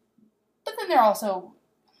 but then there are also...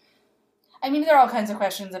 I mean, there are all kinds of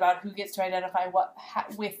questions about who gets to identify what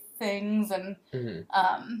with things, and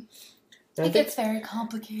it gets very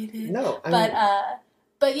complicated. No, I mean,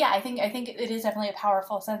 But yeah, I think it is definitely a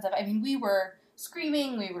powerful sense of. I mean, we were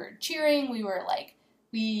screaming, we were cheering, we were like,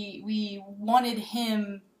 we wanted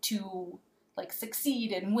him to like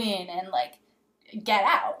succeed and win and like get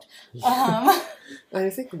out. I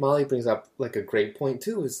think Molly brings up like a great point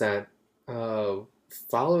too. Is that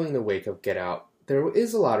following the wake of Get Out, there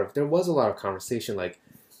was a lot of conversation. Like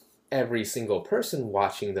every single person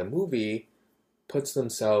watching the movie puts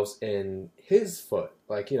themselves in his foot.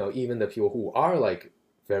 Like, you know, even the people who are like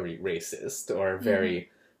very racist or very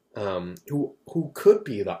who could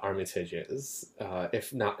be the Armitages,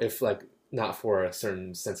 if not for a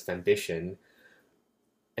certain sense of ambition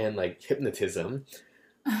and like hypnotism.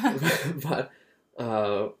 But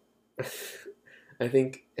I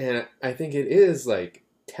think it is like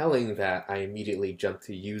telling that I immediately jumped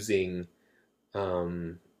to using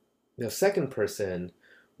the second person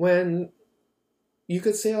when you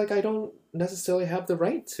could say like I don't necessarily have the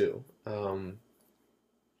right to.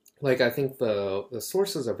 Like I think the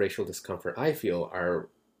sources of racial discomfort I feel are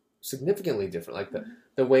significantly different. Like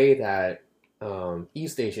the way that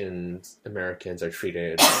East Asian Americans are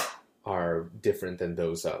treated are different than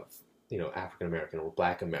those of, you know, African American or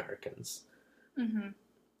Black Americans. Mm-hmm.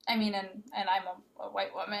 I mean, and I'm a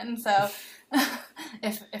white woman, so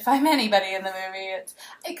if I'm anybody in the movie, it's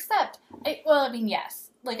yes.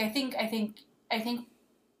 Like I think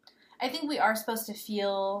we are supposed to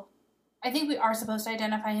feel. I think we are supposed to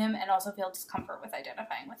identify him and also feel discomfort with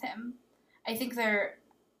identifying with him. I think they're.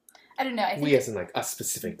 I don't know. I think we as in like us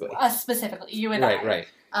specifically. Us specifically, you and I. Right.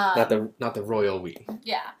 Not the royal we.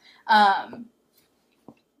 Yeah.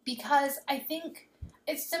 Because I think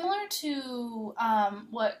it's similar to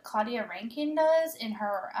what Claudia Rankine does in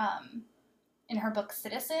her book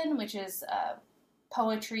Citizen, which is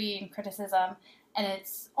poetry and criticism, and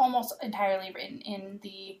it's almost entirely written in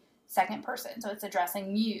the second person, so it's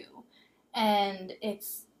addressing you, and it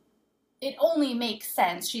only makes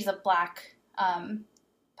sense. She's a Black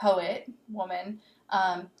poet woman,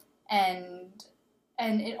 and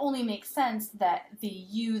it only makes sense that the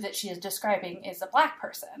you that she is describing is a Black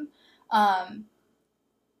person.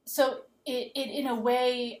 So it in a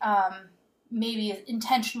way maybe is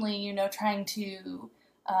intentionally, you know, trying to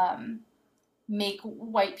make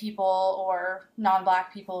white people or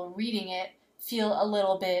non-Black people reading it feel a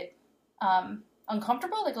little bit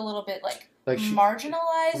uncomfortable, like a little bit like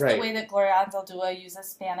marginalized, right. The way that Gloria Anzaldúa uses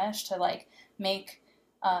Spanish to like make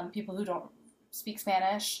people who don't speak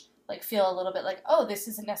Spanish like feel a little bit like, oh, this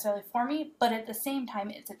isn't necessarily for me, but at the same time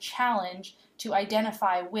it's a challenge to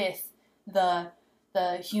identify with the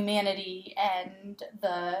humanity and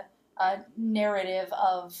the narrative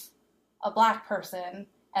of a Black person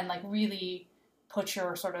and like really put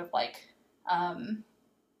your sort of like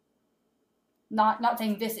not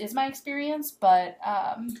saying this is my experience, but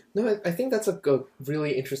no, I think that's a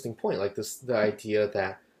really interesting point. Like the idea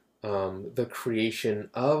that the creation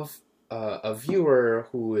of a viewer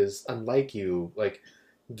who is unlike you, like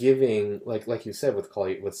giving like you said with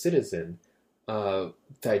Citizen, the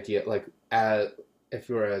idea like if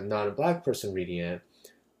you're a non-Black person reading it,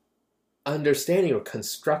 understanding or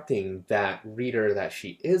constructing that reader that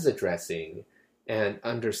she is addressing, and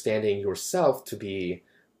understanding yourself to be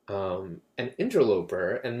an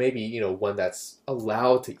interloper, and maybe, you know, one that's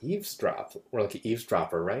allowed to eavesdrop, or like an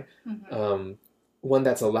eavesdropper, right? Mm-hmm. One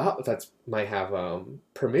that's allowed, that might have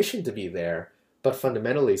permission to be there, but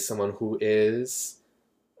fundamentally someone who is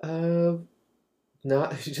not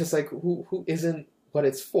just like who isn't what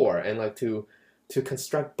it's for, and like to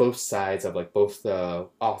construct both sides of like both the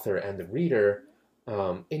author and the reader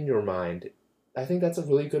in your mind. I think that's a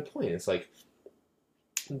really good point. It's like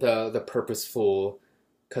the purposeful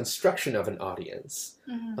construction of an audience.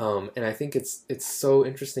 Mm-hmm. And I think it's so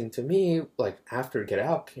interesting to me, like after Get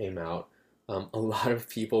Out came out, a lot of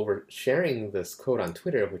people were sharing this quote on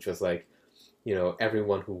Twitter, which was like,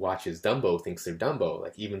 everyone who watches Dumbo thinks they're Dumbo.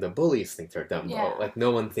 Like even the bullies think they're Dumbo. Yeah. Like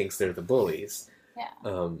no one thinks they're the bullies.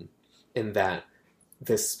 Yeah. In that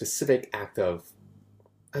this specific act of,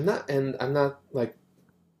 I'm not like,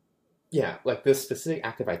 yeah, like this specific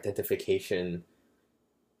act of identification,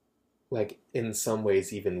 like in some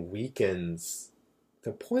ways even weakens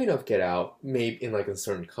the point of Get Out, maybe in like a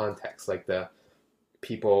certain context, like the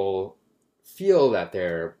people feel that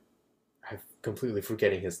I'm completely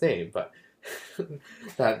forgetting his name, but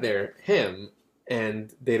that they're him,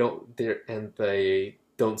 and they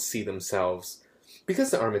don't see themselves, because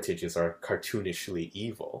the Armitages are cartoonishly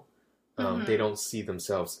evil. They don't see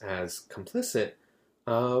themselves as complicit.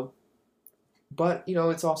 But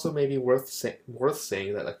it's also maybe worth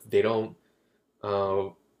saying that like they don't.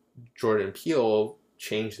 Jordan Peele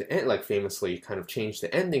changed the end, like famously kind of changed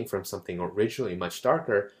the ending from something originally much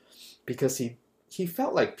darker, because he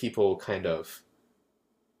felt like people kind of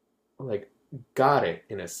like got it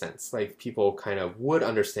in a sense, like people kind of would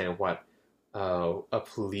understand what a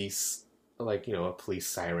police, like a police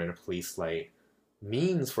siren, a police light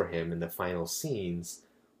means for him in the final scenes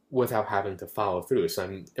without having to follow through. So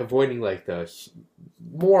I'm avoiding like the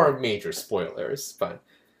more major spoilers, but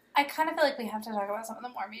I kind of feel like we have to talk about some of the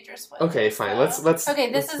more major spoilers. Okay, fine. So. Let's.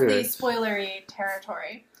 Okay, this let's is do the it. spoilery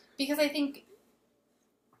territory, because I think,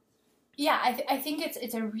 yeah, I think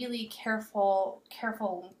it's a really careful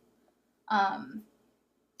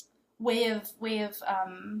way of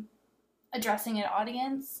addressing an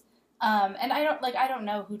audience. And I don't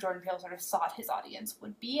know who Jordan Peele sort of thought his audience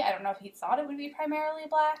would be. I don't know if he thought it would be primarily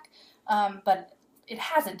black, but it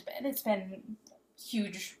hasn't been. It's been a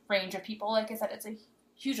huge range of people. Like I said, it's a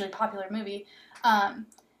hugely popular movie. And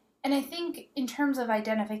I think in terms of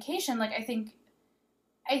identification, like I think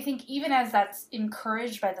even as that's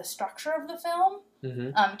encouraged by the structure of the film,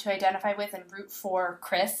 to identify with and root for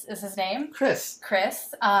Chris is his name. Chris.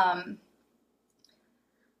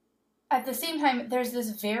 At the same time, there's this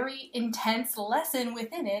very intense lesson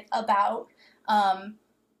within it about,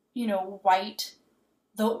 white,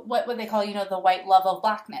 what they call, the white love of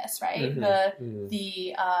blackness, right?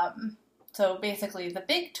 So basically the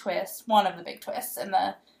big twist, one of the big twists in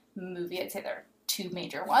the movie, I'd say there are two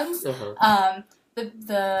major ones. The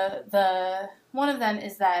one of them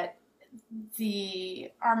is that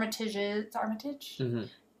the Armitages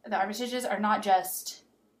are not just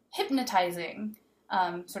hypnotizing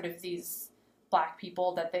sort of these black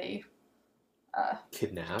people that they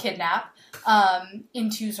kidnap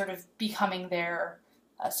into sort of becoming their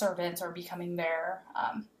servants or becoming their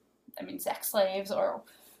sex slaves or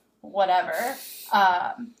whatever,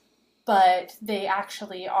 but they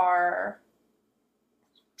actually are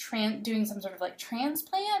doing some sort of like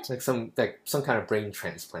transplant, like some kind of brain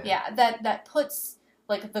transplant. Yeah, that puts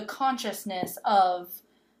like the consciousness of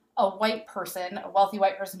a white person, a wealthy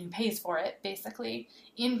white person who pays for it, basically,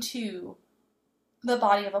 into the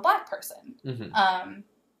body of a black person.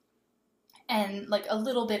 And like a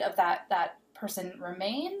little bit of that person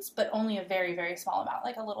remains, but only a very, very small amount,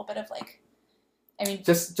 like a little bit of like,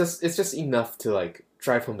 it's just enough to like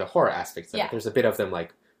drive home the horror aspects of it. There's a bit of them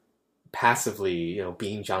like passively,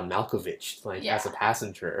 being John Malkovich, like as a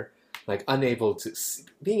passenger, like being able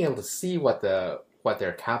to see what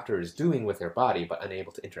their captor is doing with their body, but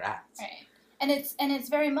unable to interact. Right, and it's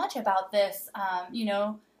very much about this,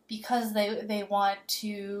 because they want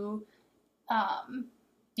to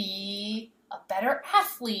be a better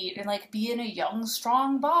athlete and like be in a young,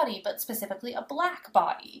 strong body, but specifically a black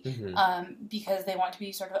body, because they want to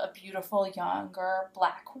be sort of a beautiful, younger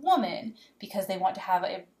black woman, because they want to have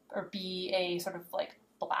be a sort of like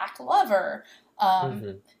black lover,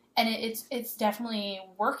 and it's definitely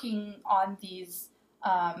working on these.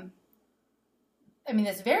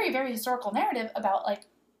 This very, very historical narrative about like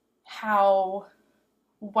how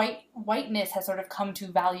whiteness has sort of come to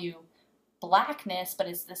value blackness, but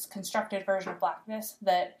it's this constructed version of blackness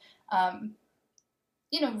that,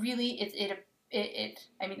 really it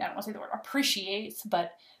I don't want to say the word appreciates,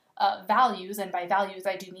 but values, and by values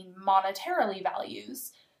I do mean monetarily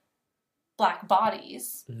values black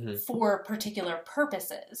bodies for particular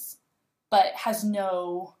purposes, but has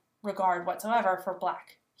no regard whatsoever for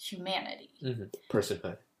black humanity.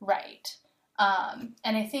 Personhood. Right. And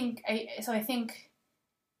I think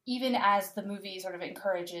even as the movie sort of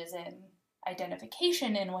encourages in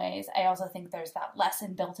identification in ways, I also think there's that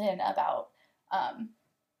lesson built in about,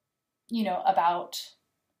 about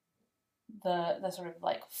the sort of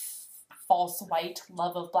like false white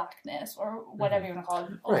love of blackness, or whatever you want to call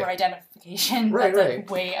it, Right. over-identification. Right, That's right.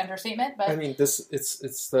 a way understatement, but I mean,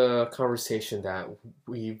 it's the conversation that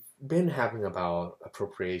we've been having about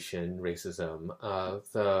appropriation, racism,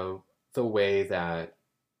 the way that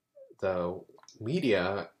the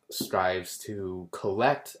media strives to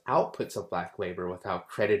collect outputs of black labor without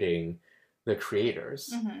crediting the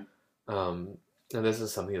creators. Mhm. And this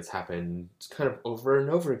is something that's happened kind of over and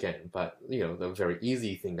over again. But the very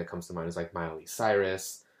easy thing that comes to mind is like Miley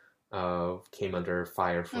Cyrus came under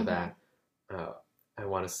fire for Mhm. that. I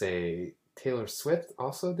want to say Taylor Swift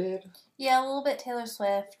also did. Yeah, a little bit Taylor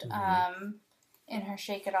Swift Mhm. in her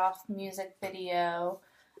Shake It Off music video.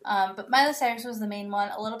 But Miley Cyrus was the main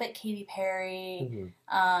one. A little bit Katy Perry. Mhm.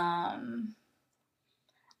 I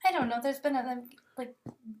don't know. There's been like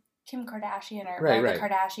Kim Kardashian or Right, the right.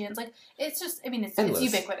 Kardashians. Like, it's just, I mean, it's Endless.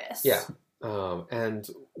 ubiquitous. Yeah. And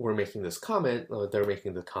we're making this comment. They're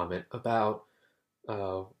making the comment about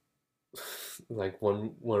like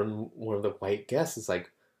one of the white guests is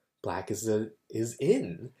like, black is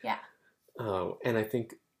in. Yeah. And I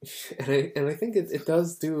think it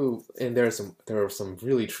does do, and there are some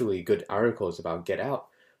really truly good articles about Get Out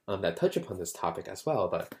that touch upon this topic as well.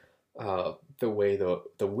 But the way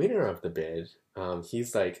the winner of the bid,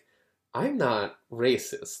 he's like, I'm not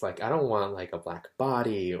racist. Like, I don't want like a black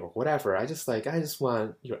body or whatever. I just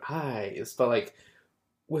want your eyes, but like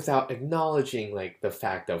without acknowledging like the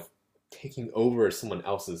fact of taking over someone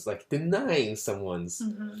else's, like denying someone's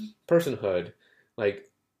Mhm. personhood,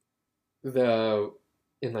 like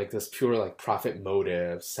in like this pure like profit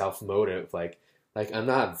motive, self motive, like I'm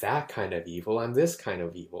not that kind of evil, I'm this kind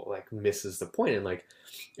of evil, like misses the point. And like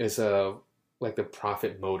it's like the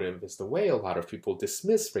profit motive is the way a lot of people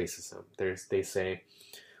dismiss racism. They say,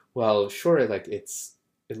 well, sure, like it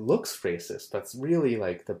looks racist, but it's really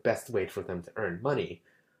like the best way for them to earn money,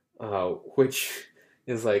 which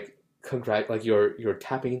is like like you're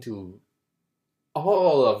tapping into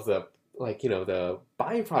all of the like the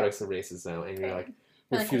byproducts of racism, and you're like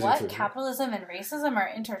You're like, refusing what? to Capitalism and racism are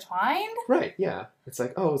intertwined? right, yeah. It's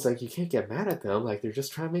like, oh, it's like you can't get mad at them, like they're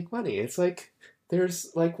just trying to make money. It's like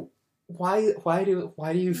there's like why do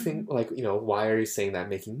you think like why are you saying that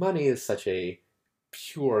making money is such a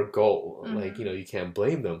pure goal? Like you can't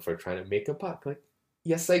blame them for trying to make a buck. Like,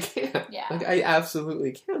 yes, I can. Yeah. Like, I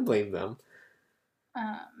absolutely can blame them.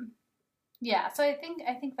 Yeah, so I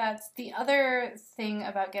think that's the other thing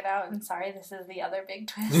about Get Out, and sorry, this is the other big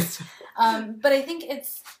twist. But I think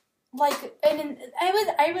it's like, and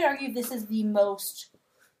I would argue this is the most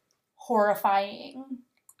horrifying,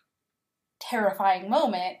 terrifying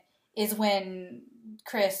moment is when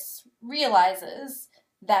Chris realizes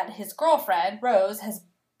that his girlfriend, Rose, has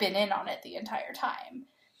been in on it the entire time.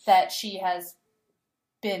 That she has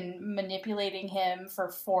been manipulating him for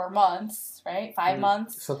 4 months, right? 5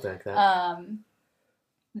 months. Something like that.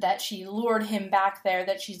 That she lured him back there,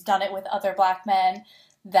 that she's done it with other black men,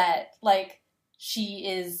 that, like, she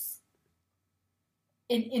is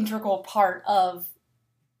an integral part of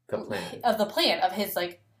the plan. Of his,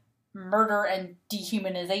 like, murder and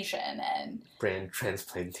dehumanization and brand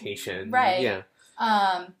transplantation. Right. Yeah.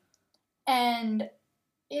 And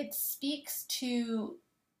it speaks to,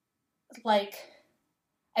 like,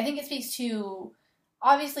 I think it speaks to,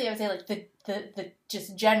 obviously, I would say, like, the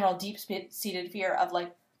just general deep-seated fear of,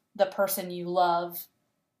 like, the person you love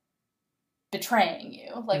betraying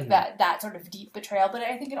you. Like, that sort of deep betrayal. But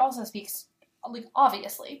I think it also speaks, like,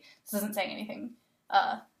 obviously, this isn't saying anything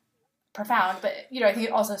profound, but, I think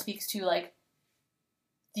it also speaks to, like,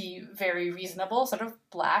 the very reasonable sort of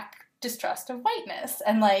black distrust of whiteness.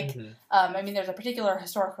 And, like, I mean, there's a particular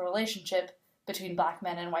historical relationship between black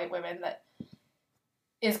men and white women that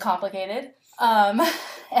is complicated, and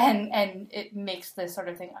it makes this sort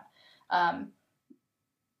of thing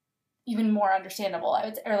even more understandable. I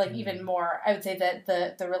would say, or like even more. I would say that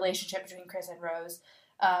the relationship between Chris and Rose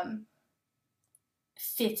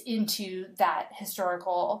fits into that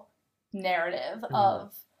historical narrative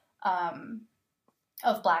of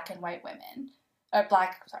black and white women,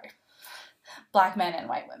 black men and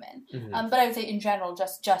white women. But I would say in general,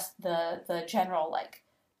 just the general like.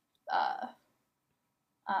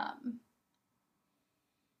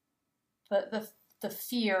 The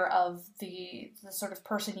fear of the sort of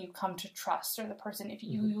person you come to trust, or the person, if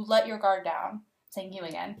you let your guard down, saying you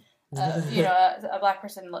again, a black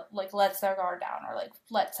person like lets their guard down, or like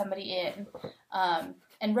let somebody in,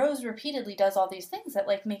 and Rose repeatedly does all these things that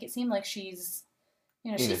like make it seem like she's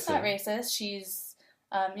she's not racist, she's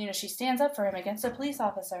she stands up for him against a police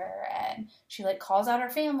officer, and she like calls out her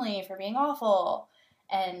family for being awful,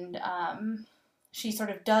 and she sort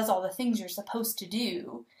of does all the things you're supposed to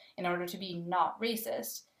do in order to be not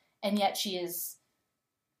racist, and yet she is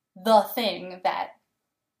the thing that,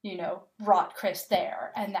 brought Chris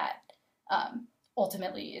there, and that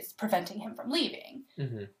ultimately is preventing him from leaving.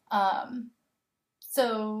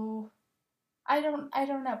 So I don't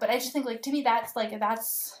know, but I just think, like, to me, that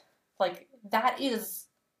is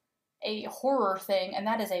a horror thing, and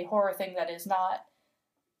that is a horror thing that is not,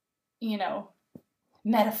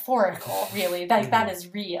 metaphorical, really. That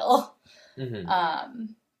is real.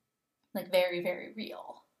 Like, very, very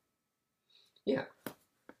real. Yeah.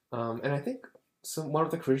 And I think one of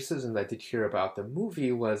the criticisms I did hear about the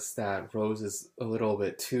movie was that Rose is a little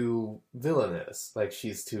bit too villainous. Like,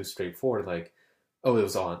 she's too straightforward. Like, oh, it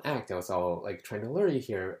was all an act. I was all, like, trying to lure you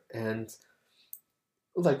here. And,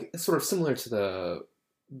 like, sort of similar to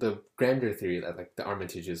the grander theory that, like, the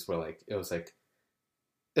Armitages were, like, it was, like,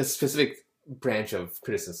 a specific branch of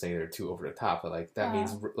criticism saying they're too over the top. But, like, that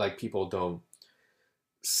means, like, people don't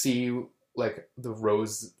see, like, the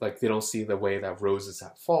Rose, like, they don't see the way that Rose is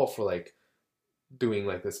at fault for, like, doing,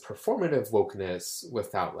 like, this performative wokeness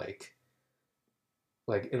without, like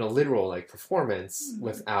in a literal, like, performance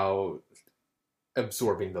without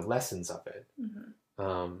absorbing the lessons of it.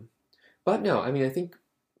 But no, I mean, I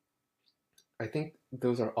think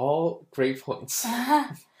those are all great points. Yeah,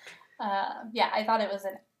 I thought it was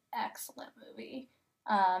an excellent movie.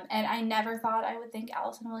 And I never thought I would think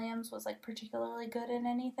Allison Williams was, like, particularly good in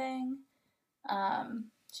anything.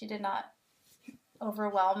 She did not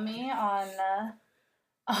overwhelm me on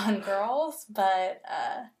Girls, but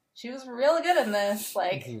she was really good in this.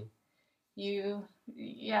 Like, she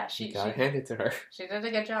gotta hand it to her. She did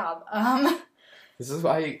a good job. This is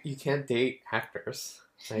why you can't date actors.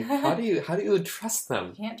 Like, how do you trust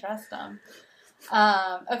them? You can't trust them.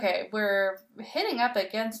 Okay, we're hitting up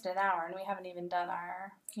against an hour, and we haven't even done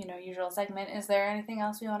our, usual segment. Is there anything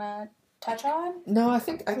else we want to touch on? No, I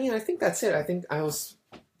think that's it. I think I was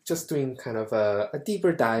just doing kind of a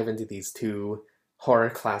deeper dive into these two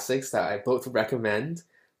horror classics that I both recommend.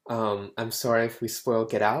 I'm sorry if we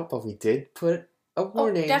spoiled Get Out, but we did put a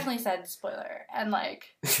warning. Definitely said spoiler. And,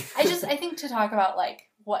 like, I think to talk about, like,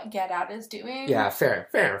 what Get Out is doing. Yeah, fair.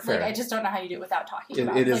 Like, I just don't know how you do it without talking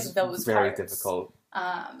about it like, is those very parts. difficult.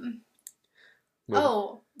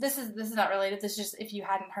 This is not related. This is just, if you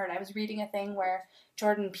hadn't heard, I was reading a thing where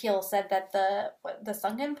Jordan Peele said that the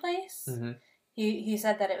Sunken Place, he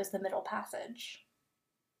said that it was the Middle Passage,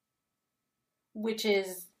 which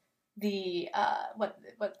is the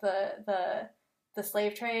the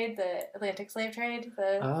slave trade, the Atlantic slave trade,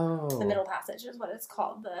 the Middle Passage is what it's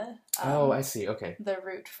called. I see. Okay. The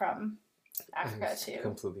route from Africa to.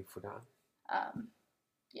 Completely forgot.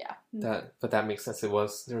 Yeah. But that makes sense. There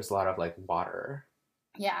was a lot of, like, water.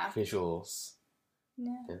 Yeah. Visuals.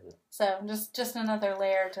 Yeah. So just another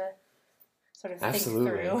layer to sort of think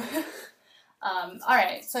through. All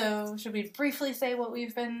right. So should we briefly say what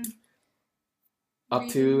we've been up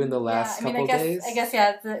to in the last couple days? I guess,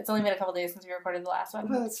 yeah, it's only been a couple days since we recorded the last one.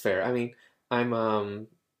 Well, that's fair. I mean,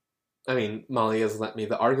 Molly has lent me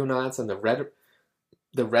the Argonauts and the red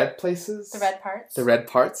places. The red parts. The red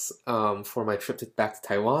parts for my trip back to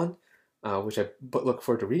Taiwan, which I look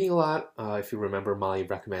forward to reading a lot. If you remember, Molly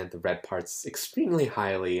recommended the red parts extremely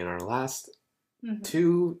highly in our last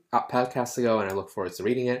two podcasts ago, and I look forward to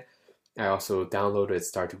reading it. I also downloaded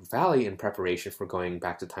Stardew Valley in preparation for going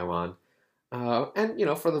back to Taiwan. And,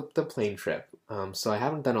 for the plane trip. So I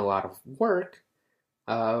haven't done a lot of work,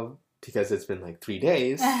 because it's been like 3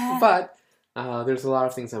 days, but, there's a lot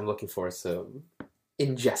of things I'm looking forward to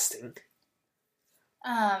ingesting.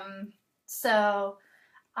 So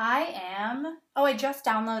I just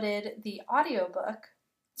downloaded the audiobook.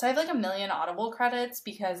 So I have like 1 million Audible credits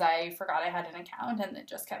because I forgot I had an account and it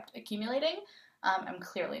just kept accumulating. I'm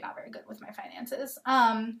clearly not very good with my finances.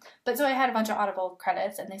 But so I had a bunch of Audible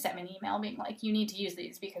credits, and they sent me an email being like, you need to use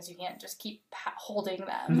these because you can't just keep holding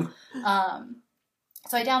them.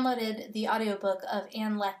 So I downloaded the audiobook of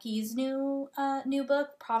Ann Leckie's new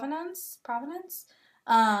book, Provenance.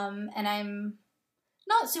 And I'm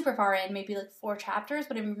not super far in, maybe like 4 chapters,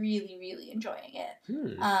 but I'm really, really enjoying it.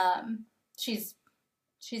 She's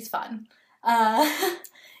fun.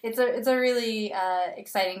 It's a really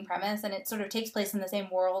exciting premise, and it sort of takes place in the same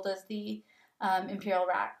world as the Imperial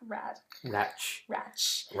Ratch,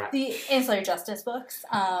 the Ancillary Justice books,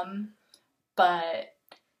 but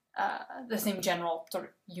the same general sort of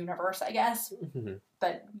universe, I guess,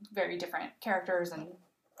 but very different characters and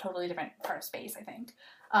totally different part of space, I think.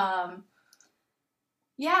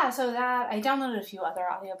 So that I downloaded a few other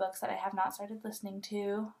audiobooks that I have not started listening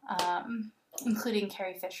to, including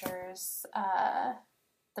Carrie Fisher's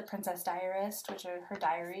The Princess Diarist, which are her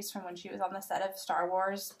diaries from when she was on the set of Star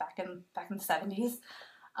Wars back in the 70s.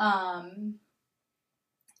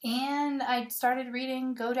 And I started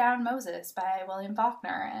reading Go Down Moses by William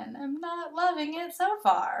Faulkner, and I'm not loving it so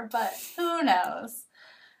far, but who knows?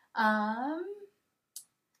 I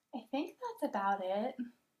think that's about it.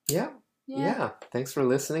 Yeah. Thanks for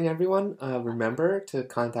listening, everyone. Remember to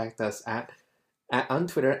contact us on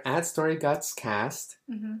Twitter at StoryGutsCast,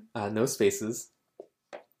 no spaces,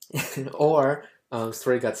 or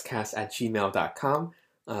storygutscast@gmail.com.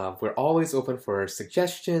 We're always open for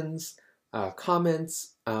suggestions,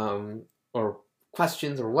 comments, or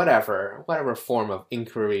questions, or whatever form of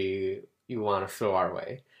inquiry you want to throw our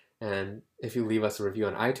way. And if you leave us a review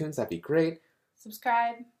on iTunes, that'd be great.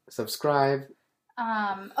 Subscribe.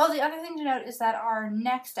 The other thing to note is that our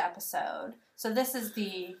next episode, so this is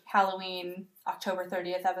the Halloween October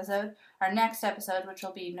 30th episode, our next episode, which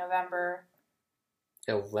will be November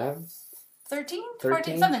 11th? 13th?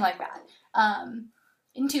 14th? Something like that,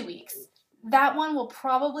 in 2 weeks. That one will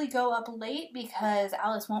probably go up late because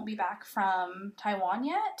Alice won't be back from Taiwan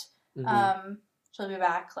yet. She'll be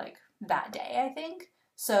back like that day, I think.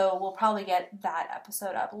 So we'll probably get that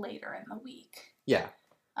episode up later in the week. Yeah.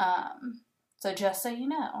 So just so you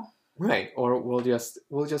know. Right. Or we'll just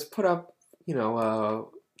put up, a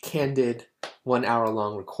candid 1 hour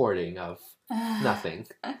long recording of nothing.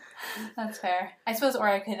 That's fair. I suppose, or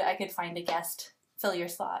I could find a guest, fill your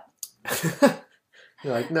slot.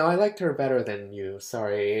 You're like, no, I liked her better than you.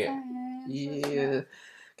 Sorry. Yeah.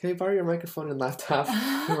 Can I borrow your microphone and laptop?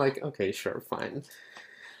 I'm like, okay, sure, fine.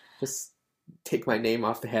 Just take my name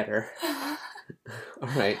off the header. All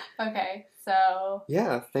right. Okay, so...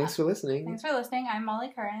 Yeah, thanks for listening. Thanks for listening. I'm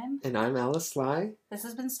Molly Curran. And I'm Alice Sly. This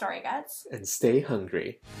has been Story Guts. And stay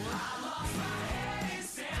hungry. I'm a